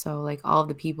now. So like all of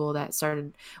the people that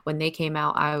started when they came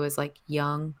out, I was like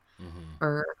young, Mm-hmm.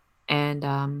 or and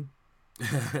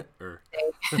Er.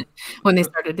 when they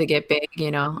started to get big,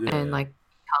 and Yeah. like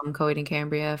become Coheed and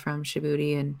Cambria from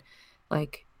Djibouti, and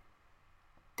like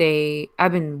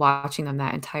I've been watching them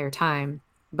that entire time,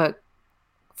 but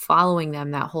following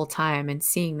them that whole time and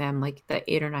seeing them like the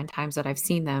 8 or 9 times that I've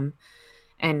seen them,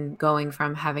 and going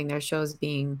from having their shows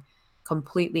being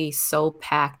completely so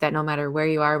packed that no matter where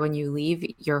you are when you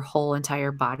leave, your whole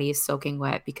entire body is soaking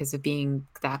wet because of being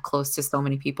that close to so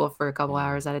many people for a couple Mm.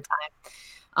 hours at a time.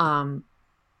 Um,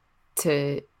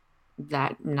 to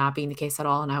that not being the case at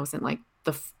all, and I was in like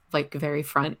like very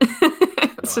front.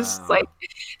 It's just like Wow.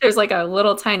 there's like a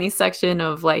little tiny section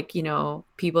of like,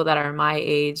 people that are my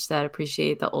age that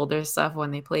appreciate the older stuff when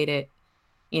they played it,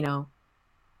 you know,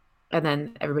 and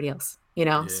then everybody else,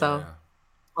 so Yeah.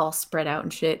 all spread out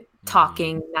and shit, Mm-hmm.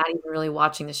 talking, not even really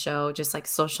watching the show, just like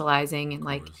socializing, Of and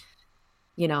like,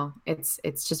 course.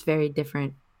 it's just very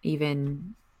different,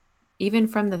 even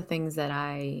from the things that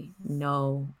I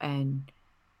know, and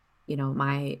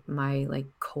my like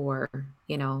core,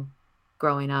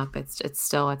 growing up, it's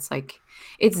like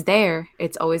it's there,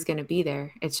 it's always going to be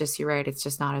there. It's just, you're right, it's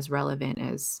just not as relevant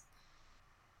as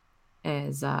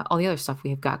all the other stuff we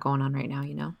have got going on right now.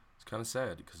 It's kind of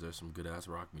sad because there's some good ass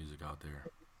rock music out there,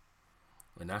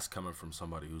 and that's coming from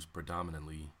somebody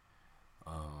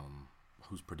um,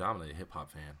 who's predominantly a hip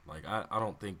hop fan. Like I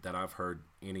don't think that I've heard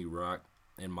any rock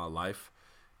in my life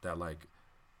that like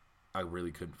I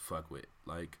really couldn't fuck with.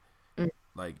 Mm,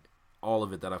 Like all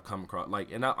of it that I've come across.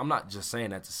 Like, and I'm not just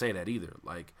saying that to say that either.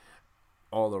 Like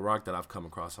all the rock that I've come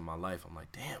across in my life, I'm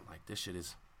like, damn, like this shit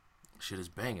is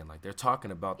banging. Like they're talking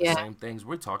about the yeah. same things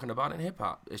we're talking about in hip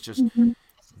hop. It's just Mhm.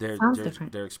 they're Sounds they're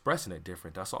different. they're expressing it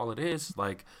different. That's all it is.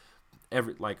 Like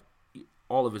every like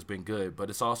all of it's been good, but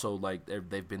it's also like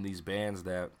they've been these bands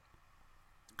that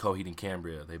Coheed and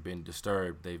Cambria. They've been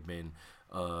Disturbed.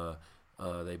 Uh,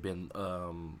 they've been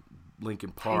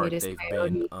Linkin Park. Hiatus They've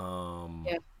been Coyote.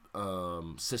 Yeah.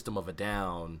 System of a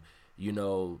Down. You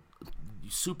know,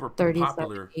 super 30,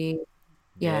 popular. 70.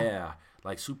 Yeah. Yeah,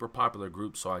 like super popular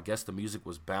groups. So I guess the music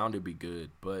was bound to be good.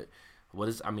 But what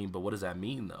does that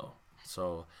mean though?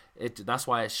 So that's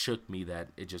why it shook me that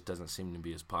it just doesn't seem to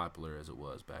be as popular as it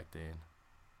was back then.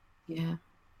 Yeah.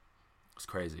 It's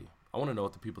crazy. I want to know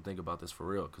what the people think about this for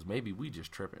real, because maybe we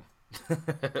just tripping.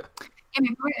 I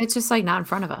mean, it's just like not in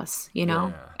front of us,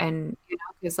 Yeah. and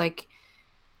because like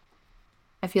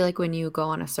I feel like when you go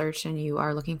on a search and you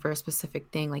are looking for a specific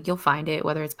thing, like you'll find it,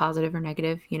 whether it's positive or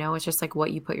negative. It's just like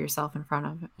what you put yourself in front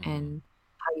of, Hmm. and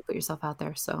how you put yourself out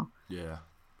there. So Yeah.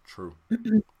 True.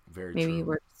 Very maybe true.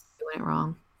 we're just doing it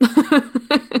wrong.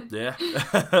 Yeah.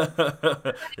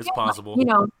 It's Yeah, possible. you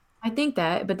know, I think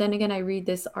that, but then again, I read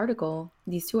these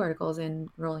two articles in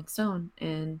Rolling Stone,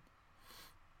 and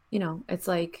it's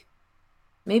like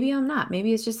maybe I'm not.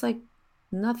 Maybe it's just like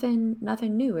nothing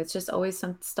new. It's just always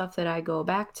some stuff that I go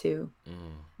back to.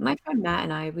 Mm. My friend Matt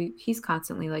and he's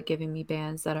constantly like giving me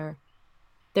bands that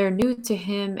they're new to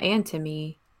him and to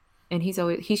me, and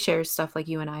he shares stuff like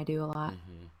you and I do a lot,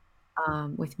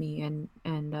 Hmm. with me, and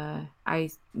I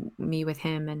me with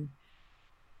him,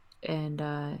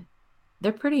 and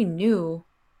they're pretty new,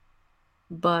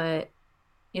 but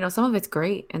some of it's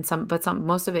great, and some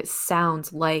most of it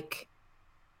sounds like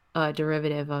a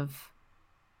derivative of,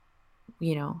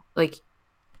 like,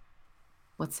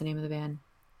 what's the name of the band?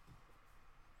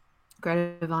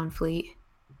 Greta Von Fleet.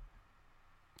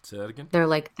 Say that again. They're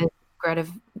like the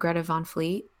Greta Von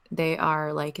Fleet. They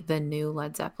are like the new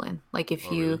Led Zeppelin. Like if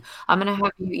Oh, really? I'm gonna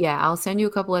have you, yeah, I'll send you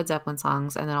a couple Led Zeppelin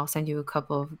songs, and then I'll send you a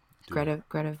couple of Do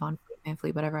Greta Van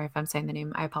Fleet, whatever. If I'm saying the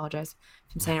name, I apologize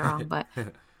if I'm saying it wrong, it. but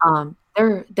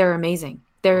they're amazing.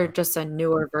 They're Okay. just a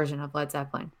newer version of Led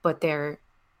Zeppelin, but they're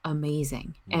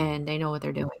amazing, Mm. and they know what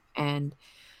they're doing, and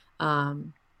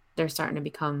um, they're starting to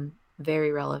become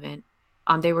very relevant.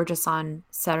 They were just on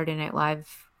Saturday Night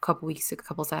Live a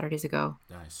couple Saturdays ago.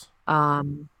 Nice.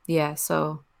 Yeah,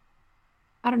 so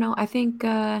I don't know. I think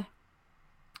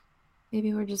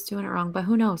maybe we're just doing it wrong, but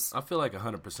who knows? I feel like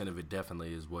 100% of it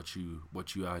definitely is what you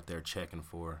out there checking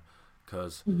for,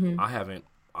 because Hmm. I haven't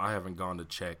I haven't gone to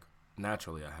check.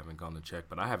 Naturally, I haven't gone to check,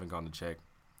 but I haven't gone to check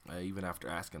even after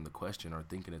asking the question or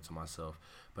thinking it to myself.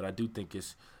 But I do think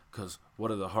it's because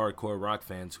what are the hardcore rock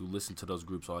fans who listen to those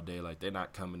groups all day? Like they're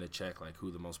not coming to check like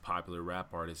who the most popular rap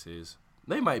artist is.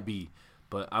 They might be,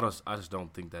 but I just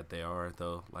don't think that they are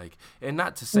though. Like, and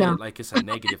not to say No. it like it's a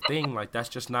negative thing. Like that's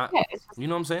just not, Yeah, it's just you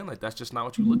know what I'm saying? Like that's just not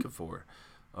what you're mhm. looking for.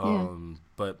 Yeah.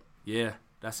 But yeah,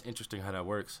 that's interesting how that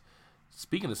works.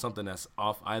 Speaking of something that's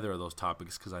off either of those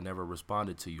topics, because I never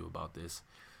responded to you about this,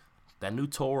 that new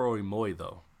Toro Imoy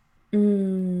though.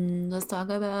 Let's talk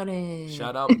about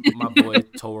Shout it. out my boy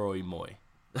Toro Imoy.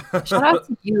 Shout out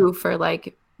to you for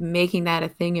like making that a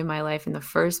thing in my life in the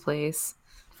first place.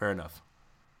 Fair enough.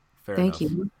 Fair Thank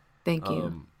enough. you. Thank you.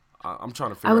 Um, I'm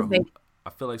trying to I figure was out like, who. I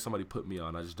feel like somebody put me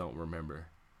on. I just don't remember.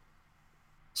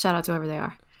 shout out to whoever they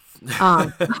are.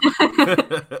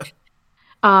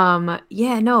 Um,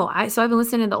 yeah, no, so I've been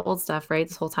listening to the old stuff, right?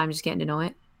 This whole time, just getting to know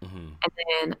it. Hmm.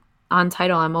 And then on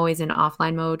title, I'm always in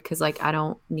offline mode because like I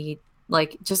don't need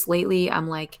like just lately I'm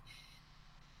like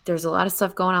there's a lot of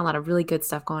stuff going on, a lot of really good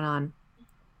stuff going on.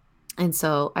 And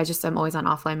so I'm always on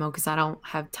offline mode because I don't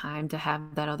have time to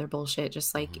have that other bullshit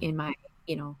just like Hmm. in my,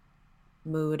 you know,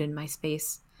 mood and my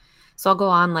space. So I'll go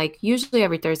on like usually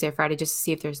every Thursday or Friday just to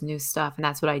see if there's new stuff. And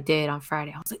that's what I did on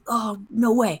Friday. I was like, oh,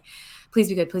 no way. Please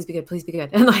be good. Please be good. Please be good.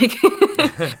 And like,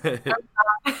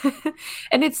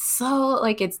 and it's so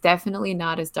like, it's definitely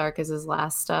not as dark as his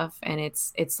last stuff. And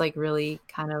it's like really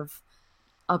kind of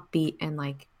upbeat and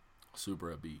like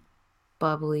Super upbeat.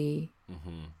 bubbly.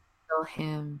 Hmm. Feel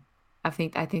him. I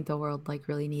think the world like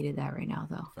really needed that right now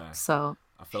though. Facts. So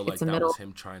I felt it's like a that was middle.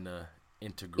 him trying to Yeah.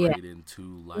 integrate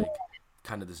into like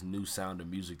kind of this new sound of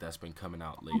music that's been coming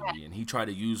out lately, and he tried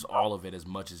to use all of it as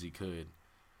much as he could.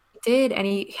 Did, and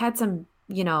he had some,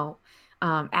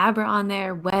 Abra on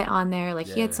there, Wet on there. Like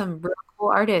he had Yeah. some real cool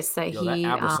artists that Yo, that he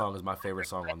Abra song is my favorite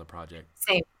song on the project.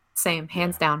 same, same, Yeah.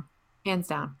 hands down, hands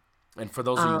down. And for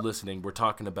those of you Um, listening, we're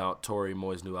talking about Tori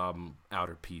Moy's new album,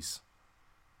 Outer Peace.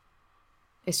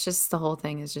 it's just the whole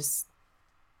thing is just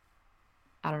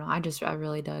I don't know. I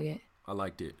really dug it. I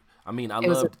liked it. I mean, I It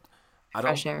was a loved. I don't.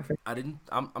 fresh air for I didn't.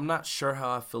 I'm not sure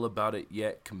how I feel about it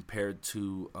yet compared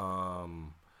to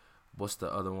what's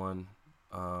the other one?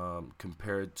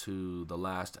 Compared to the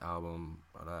last album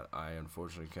that I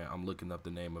unfortunately can't. I'm looking up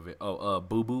the name of it. Oh,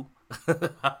 Boo Boo.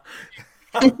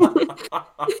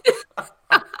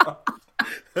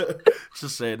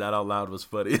 Just saying that out loud was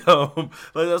funny.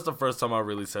 Like that's the first time I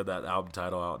really said that album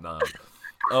title out loud.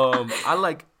 I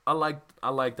like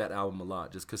that album a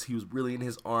lot just because he was really in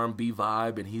his R&B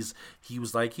vibe, and he's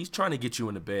trying to get you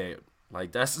in the bed.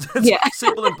 Like that's yeah.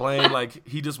 simple and plain. Like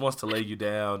he just wants to lay you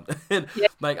down. And Yeah.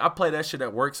 like I play that shit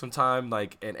at work sometime.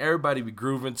 Like and everybody be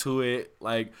grooving to it.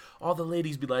 Like all the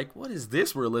ladies be like, "What is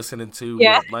this we're listening to?"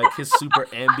 Yeah. With like his super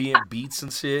ambient beats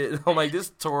and shit. I'm like,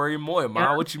 "This Tori Moy, Yeah.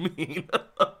 ma, what you mean?"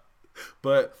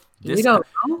 But You this don't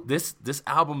know? this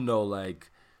album though, like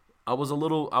I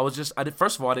did,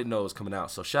 first of all, I didn't know it was coming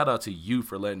out. So shout out to you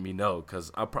for letting me know,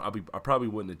 because I probably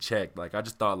wouldn't have checked. Like I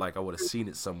just thought like I would have seen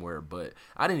it somewhere, but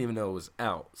I didn't even know it was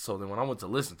out. So then when I went to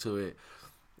listen to it,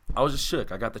 I was just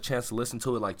shook. I got the chance to listen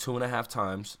to it like 2.5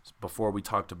 times before we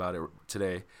talked about it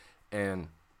today, and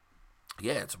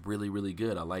yeah, it's really really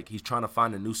good. I like he's trying to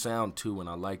find a new sound too, and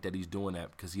I like that he's doing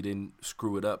that because he didn't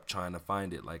screw it up trying to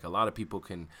find it. Like a lot of people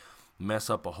can mess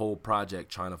up a whole project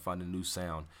trying to find a new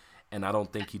sound. And I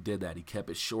don't think he did that. He kept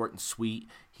it short and sweet.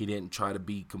 He didn't try to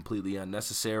be completely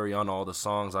unnecessary on all the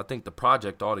songs. I think the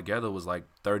project altogether was like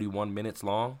 31 minutes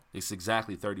long. It's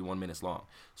exactly 31 minutes long.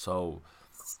 So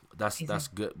that's Amazing.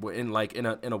 good. We're in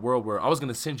a world where I was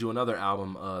gonna send you another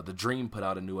album. The Dream put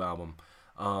out a new album,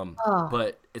 Oh,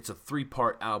 but it's a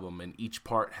 3-part album, and each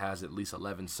part has at least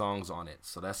 11 songs on it.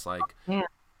 So that's like man.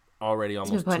 already He's been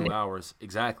almost putting 2 hours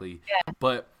exactly. yeah.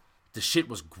 But the shit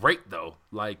was great though.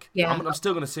 Like Yeah. I'm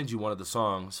still gonna send you one of the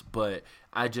songs, but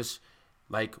I just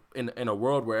like in a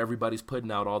world where everybody's putting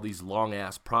out all these long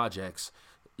ass projects,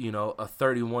 a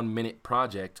 31-minute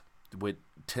project with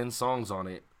 10 songs on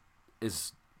it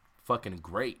is fucking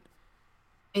great.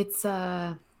 It's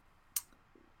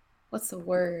what's the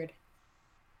word?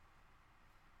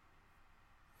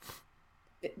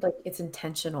 Like it's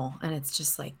intentional and it's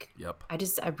just like Yep.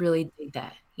 I really dig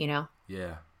that, you know?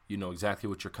 Yeah. You know exactly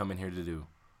what you're coming here to do.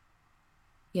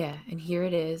 Yeah, and here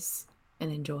it is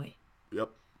and enjoy. Yep.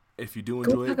 If you do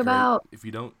Can we enjoy talk it, great. about If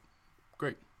you don't,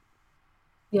 great.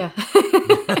 yeah.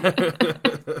 Can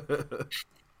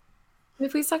we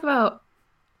please talk about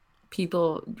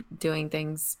people doing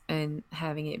things and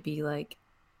having it be like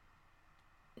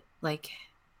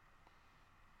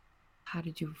how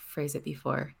did you phrase it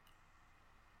before?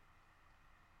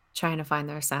 trying to find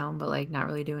their sound, but like not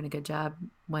really doing a good job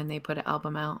when they put an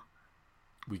album out.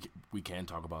 We can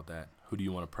talk about that. Who do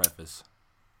you want to preface?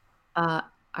 Uh,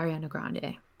 Ariana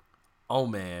Grande. Oh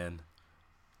man,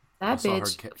 I That saw her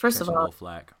bitch, first catch of a all, little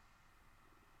flack.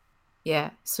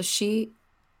 yeah. So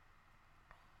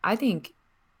I think,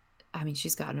 I mean,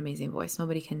 she's got an amazing voice.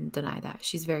 Nobody can deny that.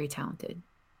 She's very talented.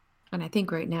 And I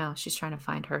think right now she's trying to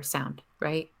find her sound,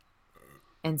 right?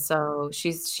 And so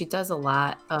she does a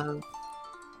lot of, is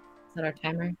that our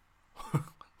timer?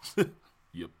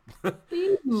 Yep.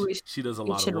 Ooh, She does a we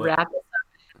lot of should what? wrap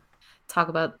it, talk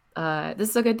about this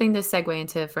is a good thing to segue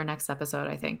into for next episode,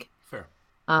 I think. Fair.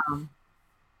 Um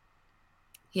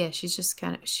yeah, she's just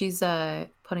kind of she's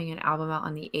putting an album out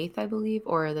on the 8th, I believe,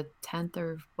 or the 10th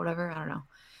or whatever, I don't know.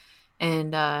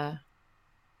 And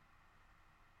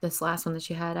this last one that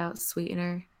she had out,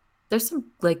 Sweetener, there's some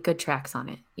like good tracks on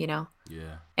it, you know?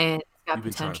 Yeah. And it's got You've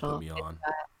been trying to put potential. me on.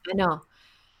 I know.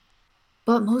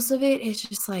 But most of it is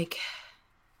just like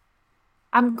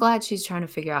I'm glad she's trying to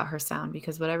figure out her sound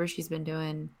because whatever she's been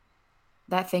doing,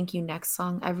 that Thank You Next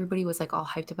song, everybody was like all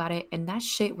hyped about it. And that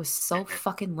shit was so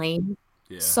fucking lame.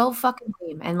 Yeah. So fucking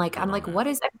lame. And like, Good I'm on like, that. what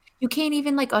is that? You can't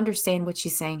even like understand what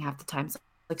she's saying half the time. It's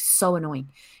like so annoying.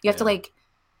 You have to Yeah. like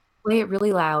play it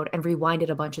really loud and rewind it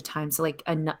a bunch of times to like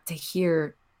to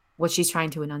hear what she's trying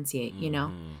to enunciate, you know?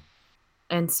 Mm-hmm.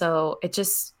 And so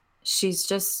she's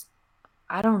just,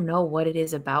 I don't know what it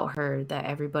is about her that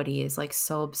everybody is like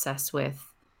so obsessed with.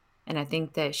 And I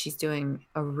think that she's doing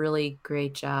a really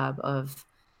great job of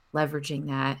leveraging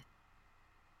that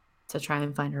to try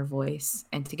and find her voice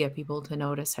and to get people to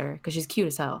notice her because she's cute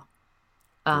as hell.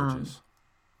 Um, Gorgeous.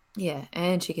 yeah,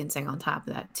 and she can sing on top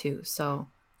of that too. So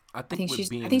I I think think with I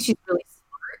think being, she's really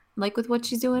smart, like with what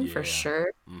she's doing for yeah.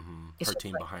 sure. Mm-hmm. It's Her just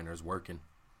team like, behind her is working.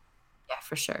 yeah,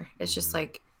 for sure. It's just Mm-hmm.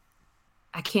 like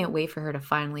I can't wait for her to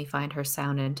finally find her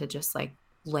sound and to just like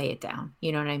lay it down.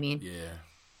 You know what I mean? Yeah.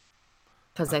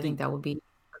 Because I I think think that would be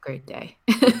a great day.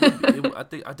 it would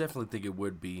be. I definitely think it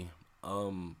would be.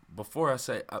 Before I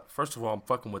say, first of all, I'm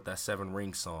fucking with that Seven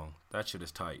Ring song. That shit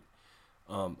is tight.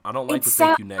 I don't like It the Thank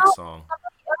sounds You Next song,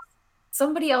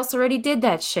 somebody else already did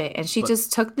that shit, and she but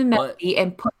just took the but melody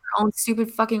and put her own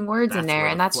stupid fucking words in that's there, where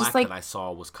the and that's just flack that like I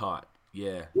saw was caught.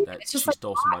 Yeah, that it's just she like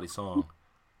stole somebody's song.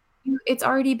 it's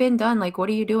already been done. Like, what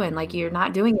are you doing? Like, you're Mm-hmm.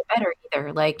 not doing it better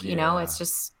either. Like, you know, Yeah, it's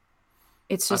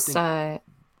I just think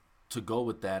to go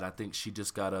with that, I think she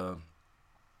just gotta.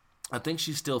 I think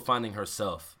she's still finding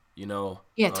herself. yeah, totally,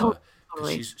 Because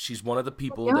totally. she's one of the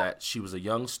people Yeah, that she was a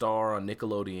young star on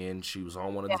Nickelodeon. She was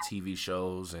on one of yeah, the TV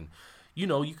shows, and you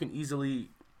can easily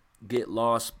get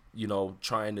lost.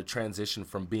 Trying to transition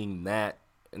from being that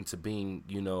into being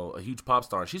a huge pop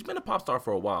star. She's been a pop star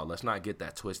for a while. Let's not get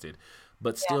that twisted.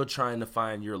 But yeah. still trying to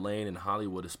find your lane in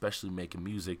Hollywood, especially making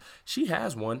music. She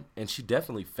has one, and she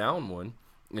definitely found one,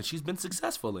 and she's been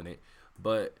successful in it.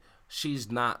 But she's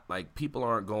not like people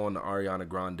aren't going to Ariana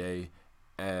Grande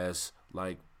as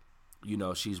like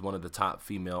she's one of the top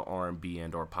female R&B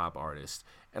and or pop artists.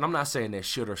 And I'm not saying they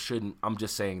should or shouldn't. I'm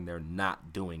just saying they're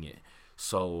not doing it.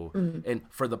 So, Mhm. and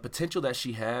for the potential that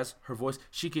she has, her voice,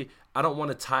 she could. I don't want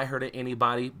to tie her to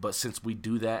anybody, but since we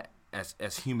do that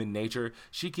as human nature,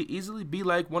 she could easily be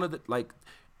like one of the like.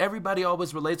 Everybody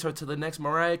always relates her to the next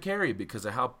Mariah Carey because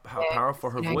of how Yeah, powerful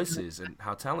her Christina voice Aguilera. is and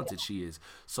how talented she is.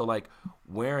 So like,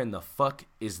 where in the fuck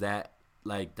is that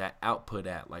like that output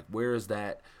at? Like, where is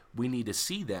that? We need to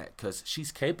see that because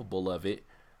she's capable of it,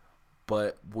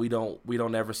 but we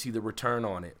don't ever see the return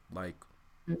on it. Like,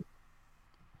 Mhm.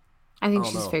 I I think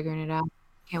don't she's know. figuring it out.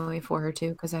 Can't wait for her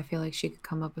to, because I feel like she could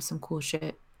come up with some cool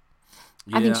shit.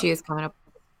 I think Yeah. she is coming up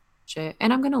with shit,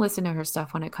 and I'm gonna listen to her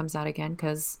stuff when it comes out again,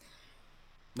 because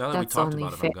Now that we that's talked only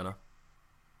about it, I'm fair. gonna.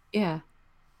 Yeah,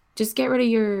 just get rid of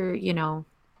your,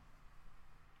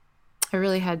 I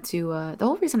really had to the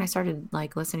whole reason I started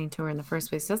like listening to her in the first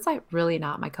place, that's like really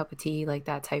not my cup of tea, like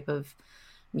that type of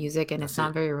music, and it's That's not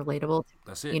it. very relatable.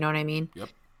 That's You it. know what I mean? Yep.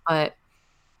 But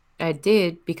I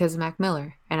did because of Mac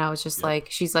Miller, and I was just Yep. like,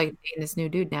 she's like dating this new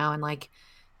dude now, and like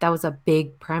that was a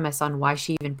big premise on why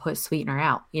she even put Sweetener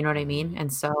out. You know what I mean? Hmm.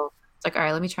 And so it's like, all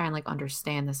right, let me try and like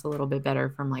understand this a little bit better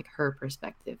from like her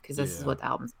perspective, because this is Yeah. what the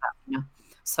album's about.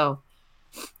 So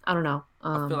I don't know.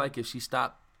 I feel like if she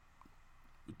stopped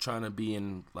trying to be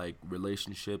in like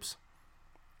relationships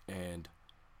and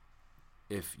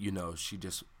if she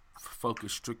just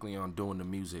focused strictly on doing the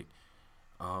music,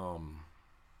 um,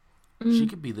 she mm,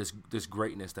 could be this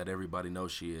greatness that everybody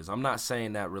knows she is. I'm not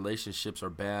saying that relationships are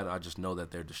bad. I just know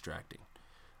that they're distracting.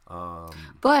 Um,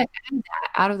 but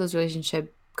out of those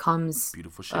relationship comes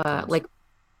Beautiful shit comes. like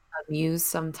a muse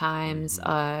sometimes,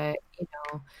 Hmm. you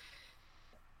know,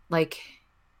 like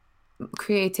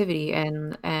creativity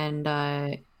and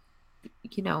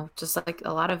just like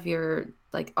a lot of your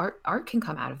like art can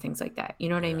come out of things like that. You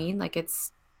know what I Yeah. mean? Like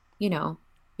it's, you know,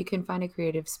 you can find a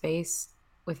creative space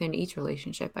within each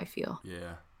relationship, I feel.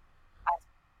 Yeah. As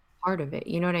part of it.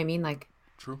 You know what I mean? Like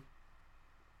True.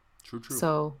 True. True.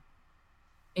 so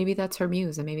maybe that's her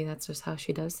muse and maybe that's just how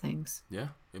she does things. Yeah.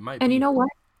 It might And you be. know what?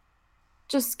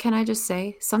 Just can I just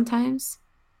say sometimes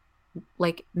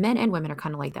like men and women are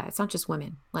kind of like that. It's not just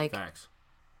women. Like Facts.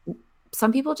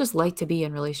 some people just like to be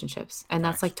in relationships and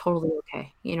that's Facts. like totally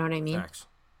okay. You know what I mean? Facts.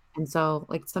 And so,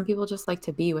 like, some people just like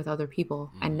to be with other people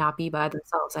and Mm-hmm. not be by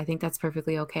themselves. I think that's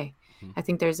perfectly okay. Mm-hmm. I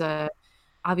think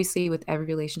obviously, with every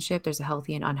relationship, there's a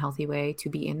healthy and unhealthy way to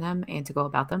be in them and to go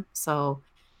about them. So,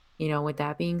 with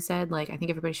that being said, like, I think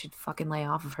everybody should fucking lay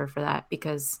off of her for that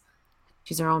because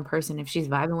she's her own person. If she's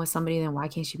vibing with somebody, then why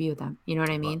can't she be with them? You know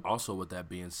what I But mean? also with that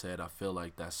being said, I feel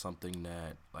like that's something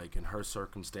that, like in her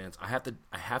circumstance, I have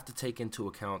to take into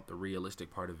account the realistic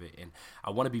part of it, and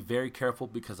I want to be very careful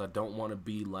because I don't want to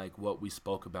be like what we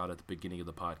spoke about at the beginning of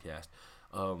the podcast.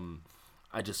 Um,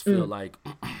 I just feel Mm. like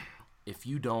if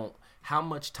you don't, how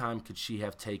much time could she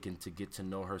have taken to get to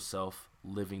know herself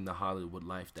living the Hollywood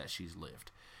life that she's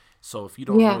lived? So if you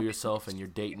don't know Yeah. yourself and you're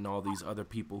dating all these other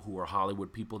people who are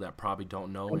Hollywood people that probably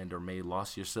don't know and or may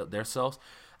lost their selves,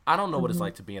 I don't know what it's Mhm.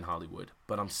 like to be in Hollywood.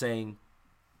 But I'm saying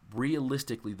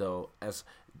realistically though, as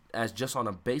just on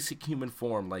a basic human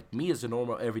form, like me as a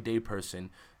normal everyday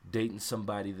person dating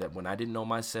somebody that when I didn't know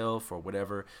myself or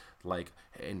whatever, like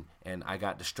and I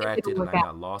got It didn't distracted and work I out.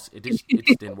 got lost, it just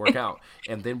didn't work out.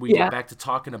 And then we get Yeah. back to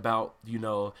talking about,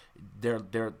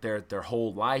 their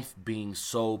whole life being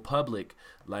so public,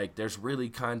 like there's really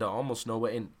kind of almost no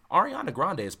way. And Ariana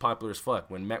Grande is popular as fuck.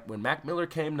 When Mac Miller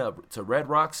came to Red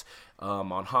Rocks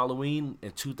on Halloween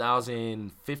in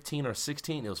 2015 or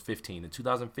 16, it was 15. In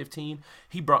 2015,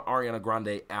 he brought Ariana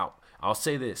Grande out. I'll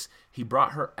say this: he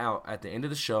brought her out at the end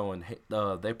of the show, and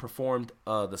they performed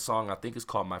the song. I think it's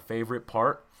called "My Favorite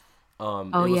Part." Oh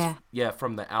It was, yeah. yeah,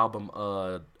 from the album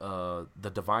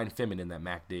 "The Divine Feminine" that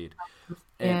Mac did.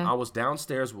 And Yeah. I was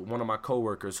downstairs with one of my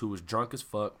coworkers who was drunk as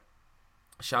fuck.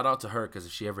 Shout out to her because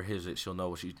if she ever hears it, she'll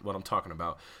know what I'm talking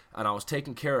about. And I was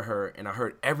taking care of her, and I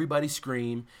heard everybody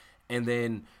scream, and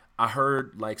then I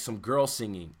heard like some girl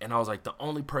singing, and I was like, the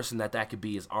only person that could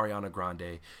be is Ariana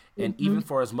Grande. And even Hmm.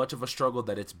 for as much of a struggle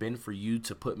that it's been for you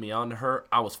to put me on to her,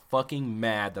 I was fucking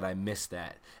mad that I missed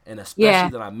that, and especially Yeah.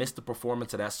 that I missed the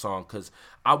performance of that song because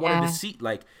I wanted to Yeah. see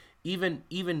like even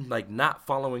like not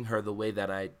following her the way that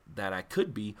I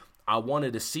could be. I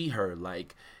wanted to see her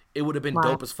like it would have been Wow.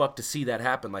 dope as fuck to see that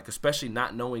happen. Like especially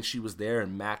not knowing she was there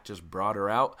and Mac just brought her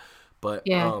out. But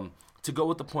Yeah. to go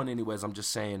with the point, anyways, I'm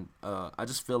just saying. I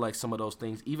just feel like some of those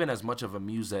things, even as much of a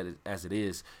muse as it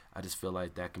is, I just feel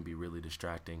like that can be really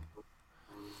distracting.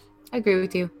 I agree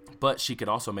with you. But she could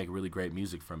also make really great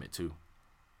music from it too.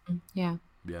 Yeah.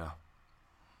 Yeah.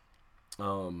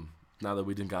 Now that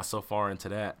we didn't got so far into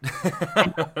that.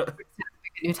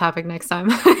 New topic next time.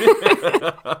 We're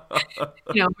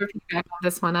feedback on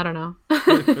this one. I don't know.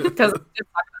 Because we just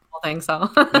talked about the whole thing, so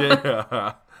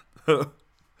Yeah.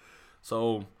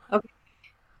 So okay.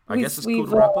 I guess it's cool We've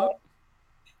to wrap up.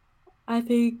 I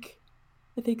think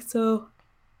so.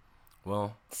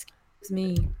 Well, Excuse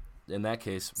me. in that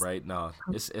case, right? No,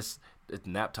 it's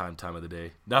nap time of the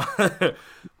day. No,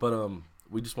 but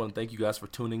we just want to thank you guys for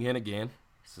tuning in again.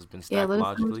 This has been Yeah, Stacked let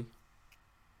us know. Logically.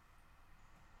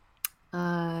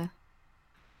 Uh,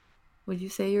 what did you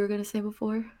say you were gonna say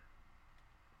before?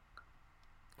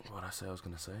 What I say I was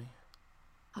gonna say?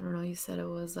 I don't know. You said it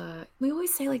was. We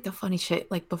always say like the funny shit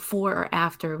like before or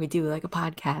after we do like a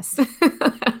podcast.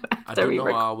 I After do we know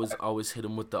I record. always hit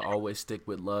them with the always stick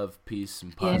with love, peace,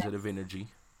 and Yeah. positive energy.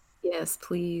 Yes,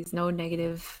 please. No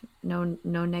negative. No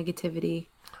negativity.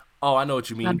 Oh, I know what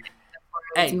you Not mean. negative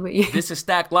words. Hey, You. Yeah. this is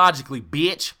Stacked Logically,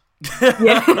 bitch.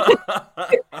 Yeah.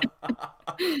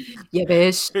 Yeah,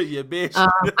 bitch. Yeah, bitch.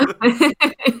 Um,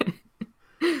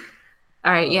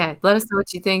 all right, Uh, yeah. Let us know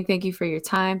what you think. Thank you for your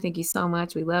time. Thank you so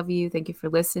much. We love you. Thank you for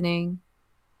listening,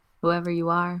 whoever you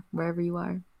are, wherever you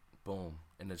are. boom,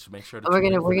 and then just make sure to But we're tune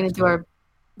in gonna for we're gonna next do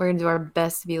time. our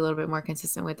best to be a little bit more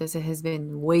consistent with this. It has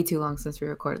been way too long since we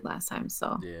recorded last time,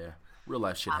 so Yeah, real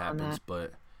life shit on happens, that.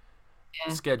 but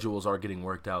Yeah. schedules are getting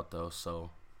worked out though. So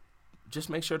just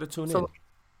make sure to tune So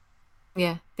in,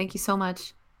 yeah, thank you so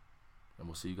much. and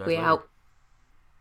we'll see you guys We later. out.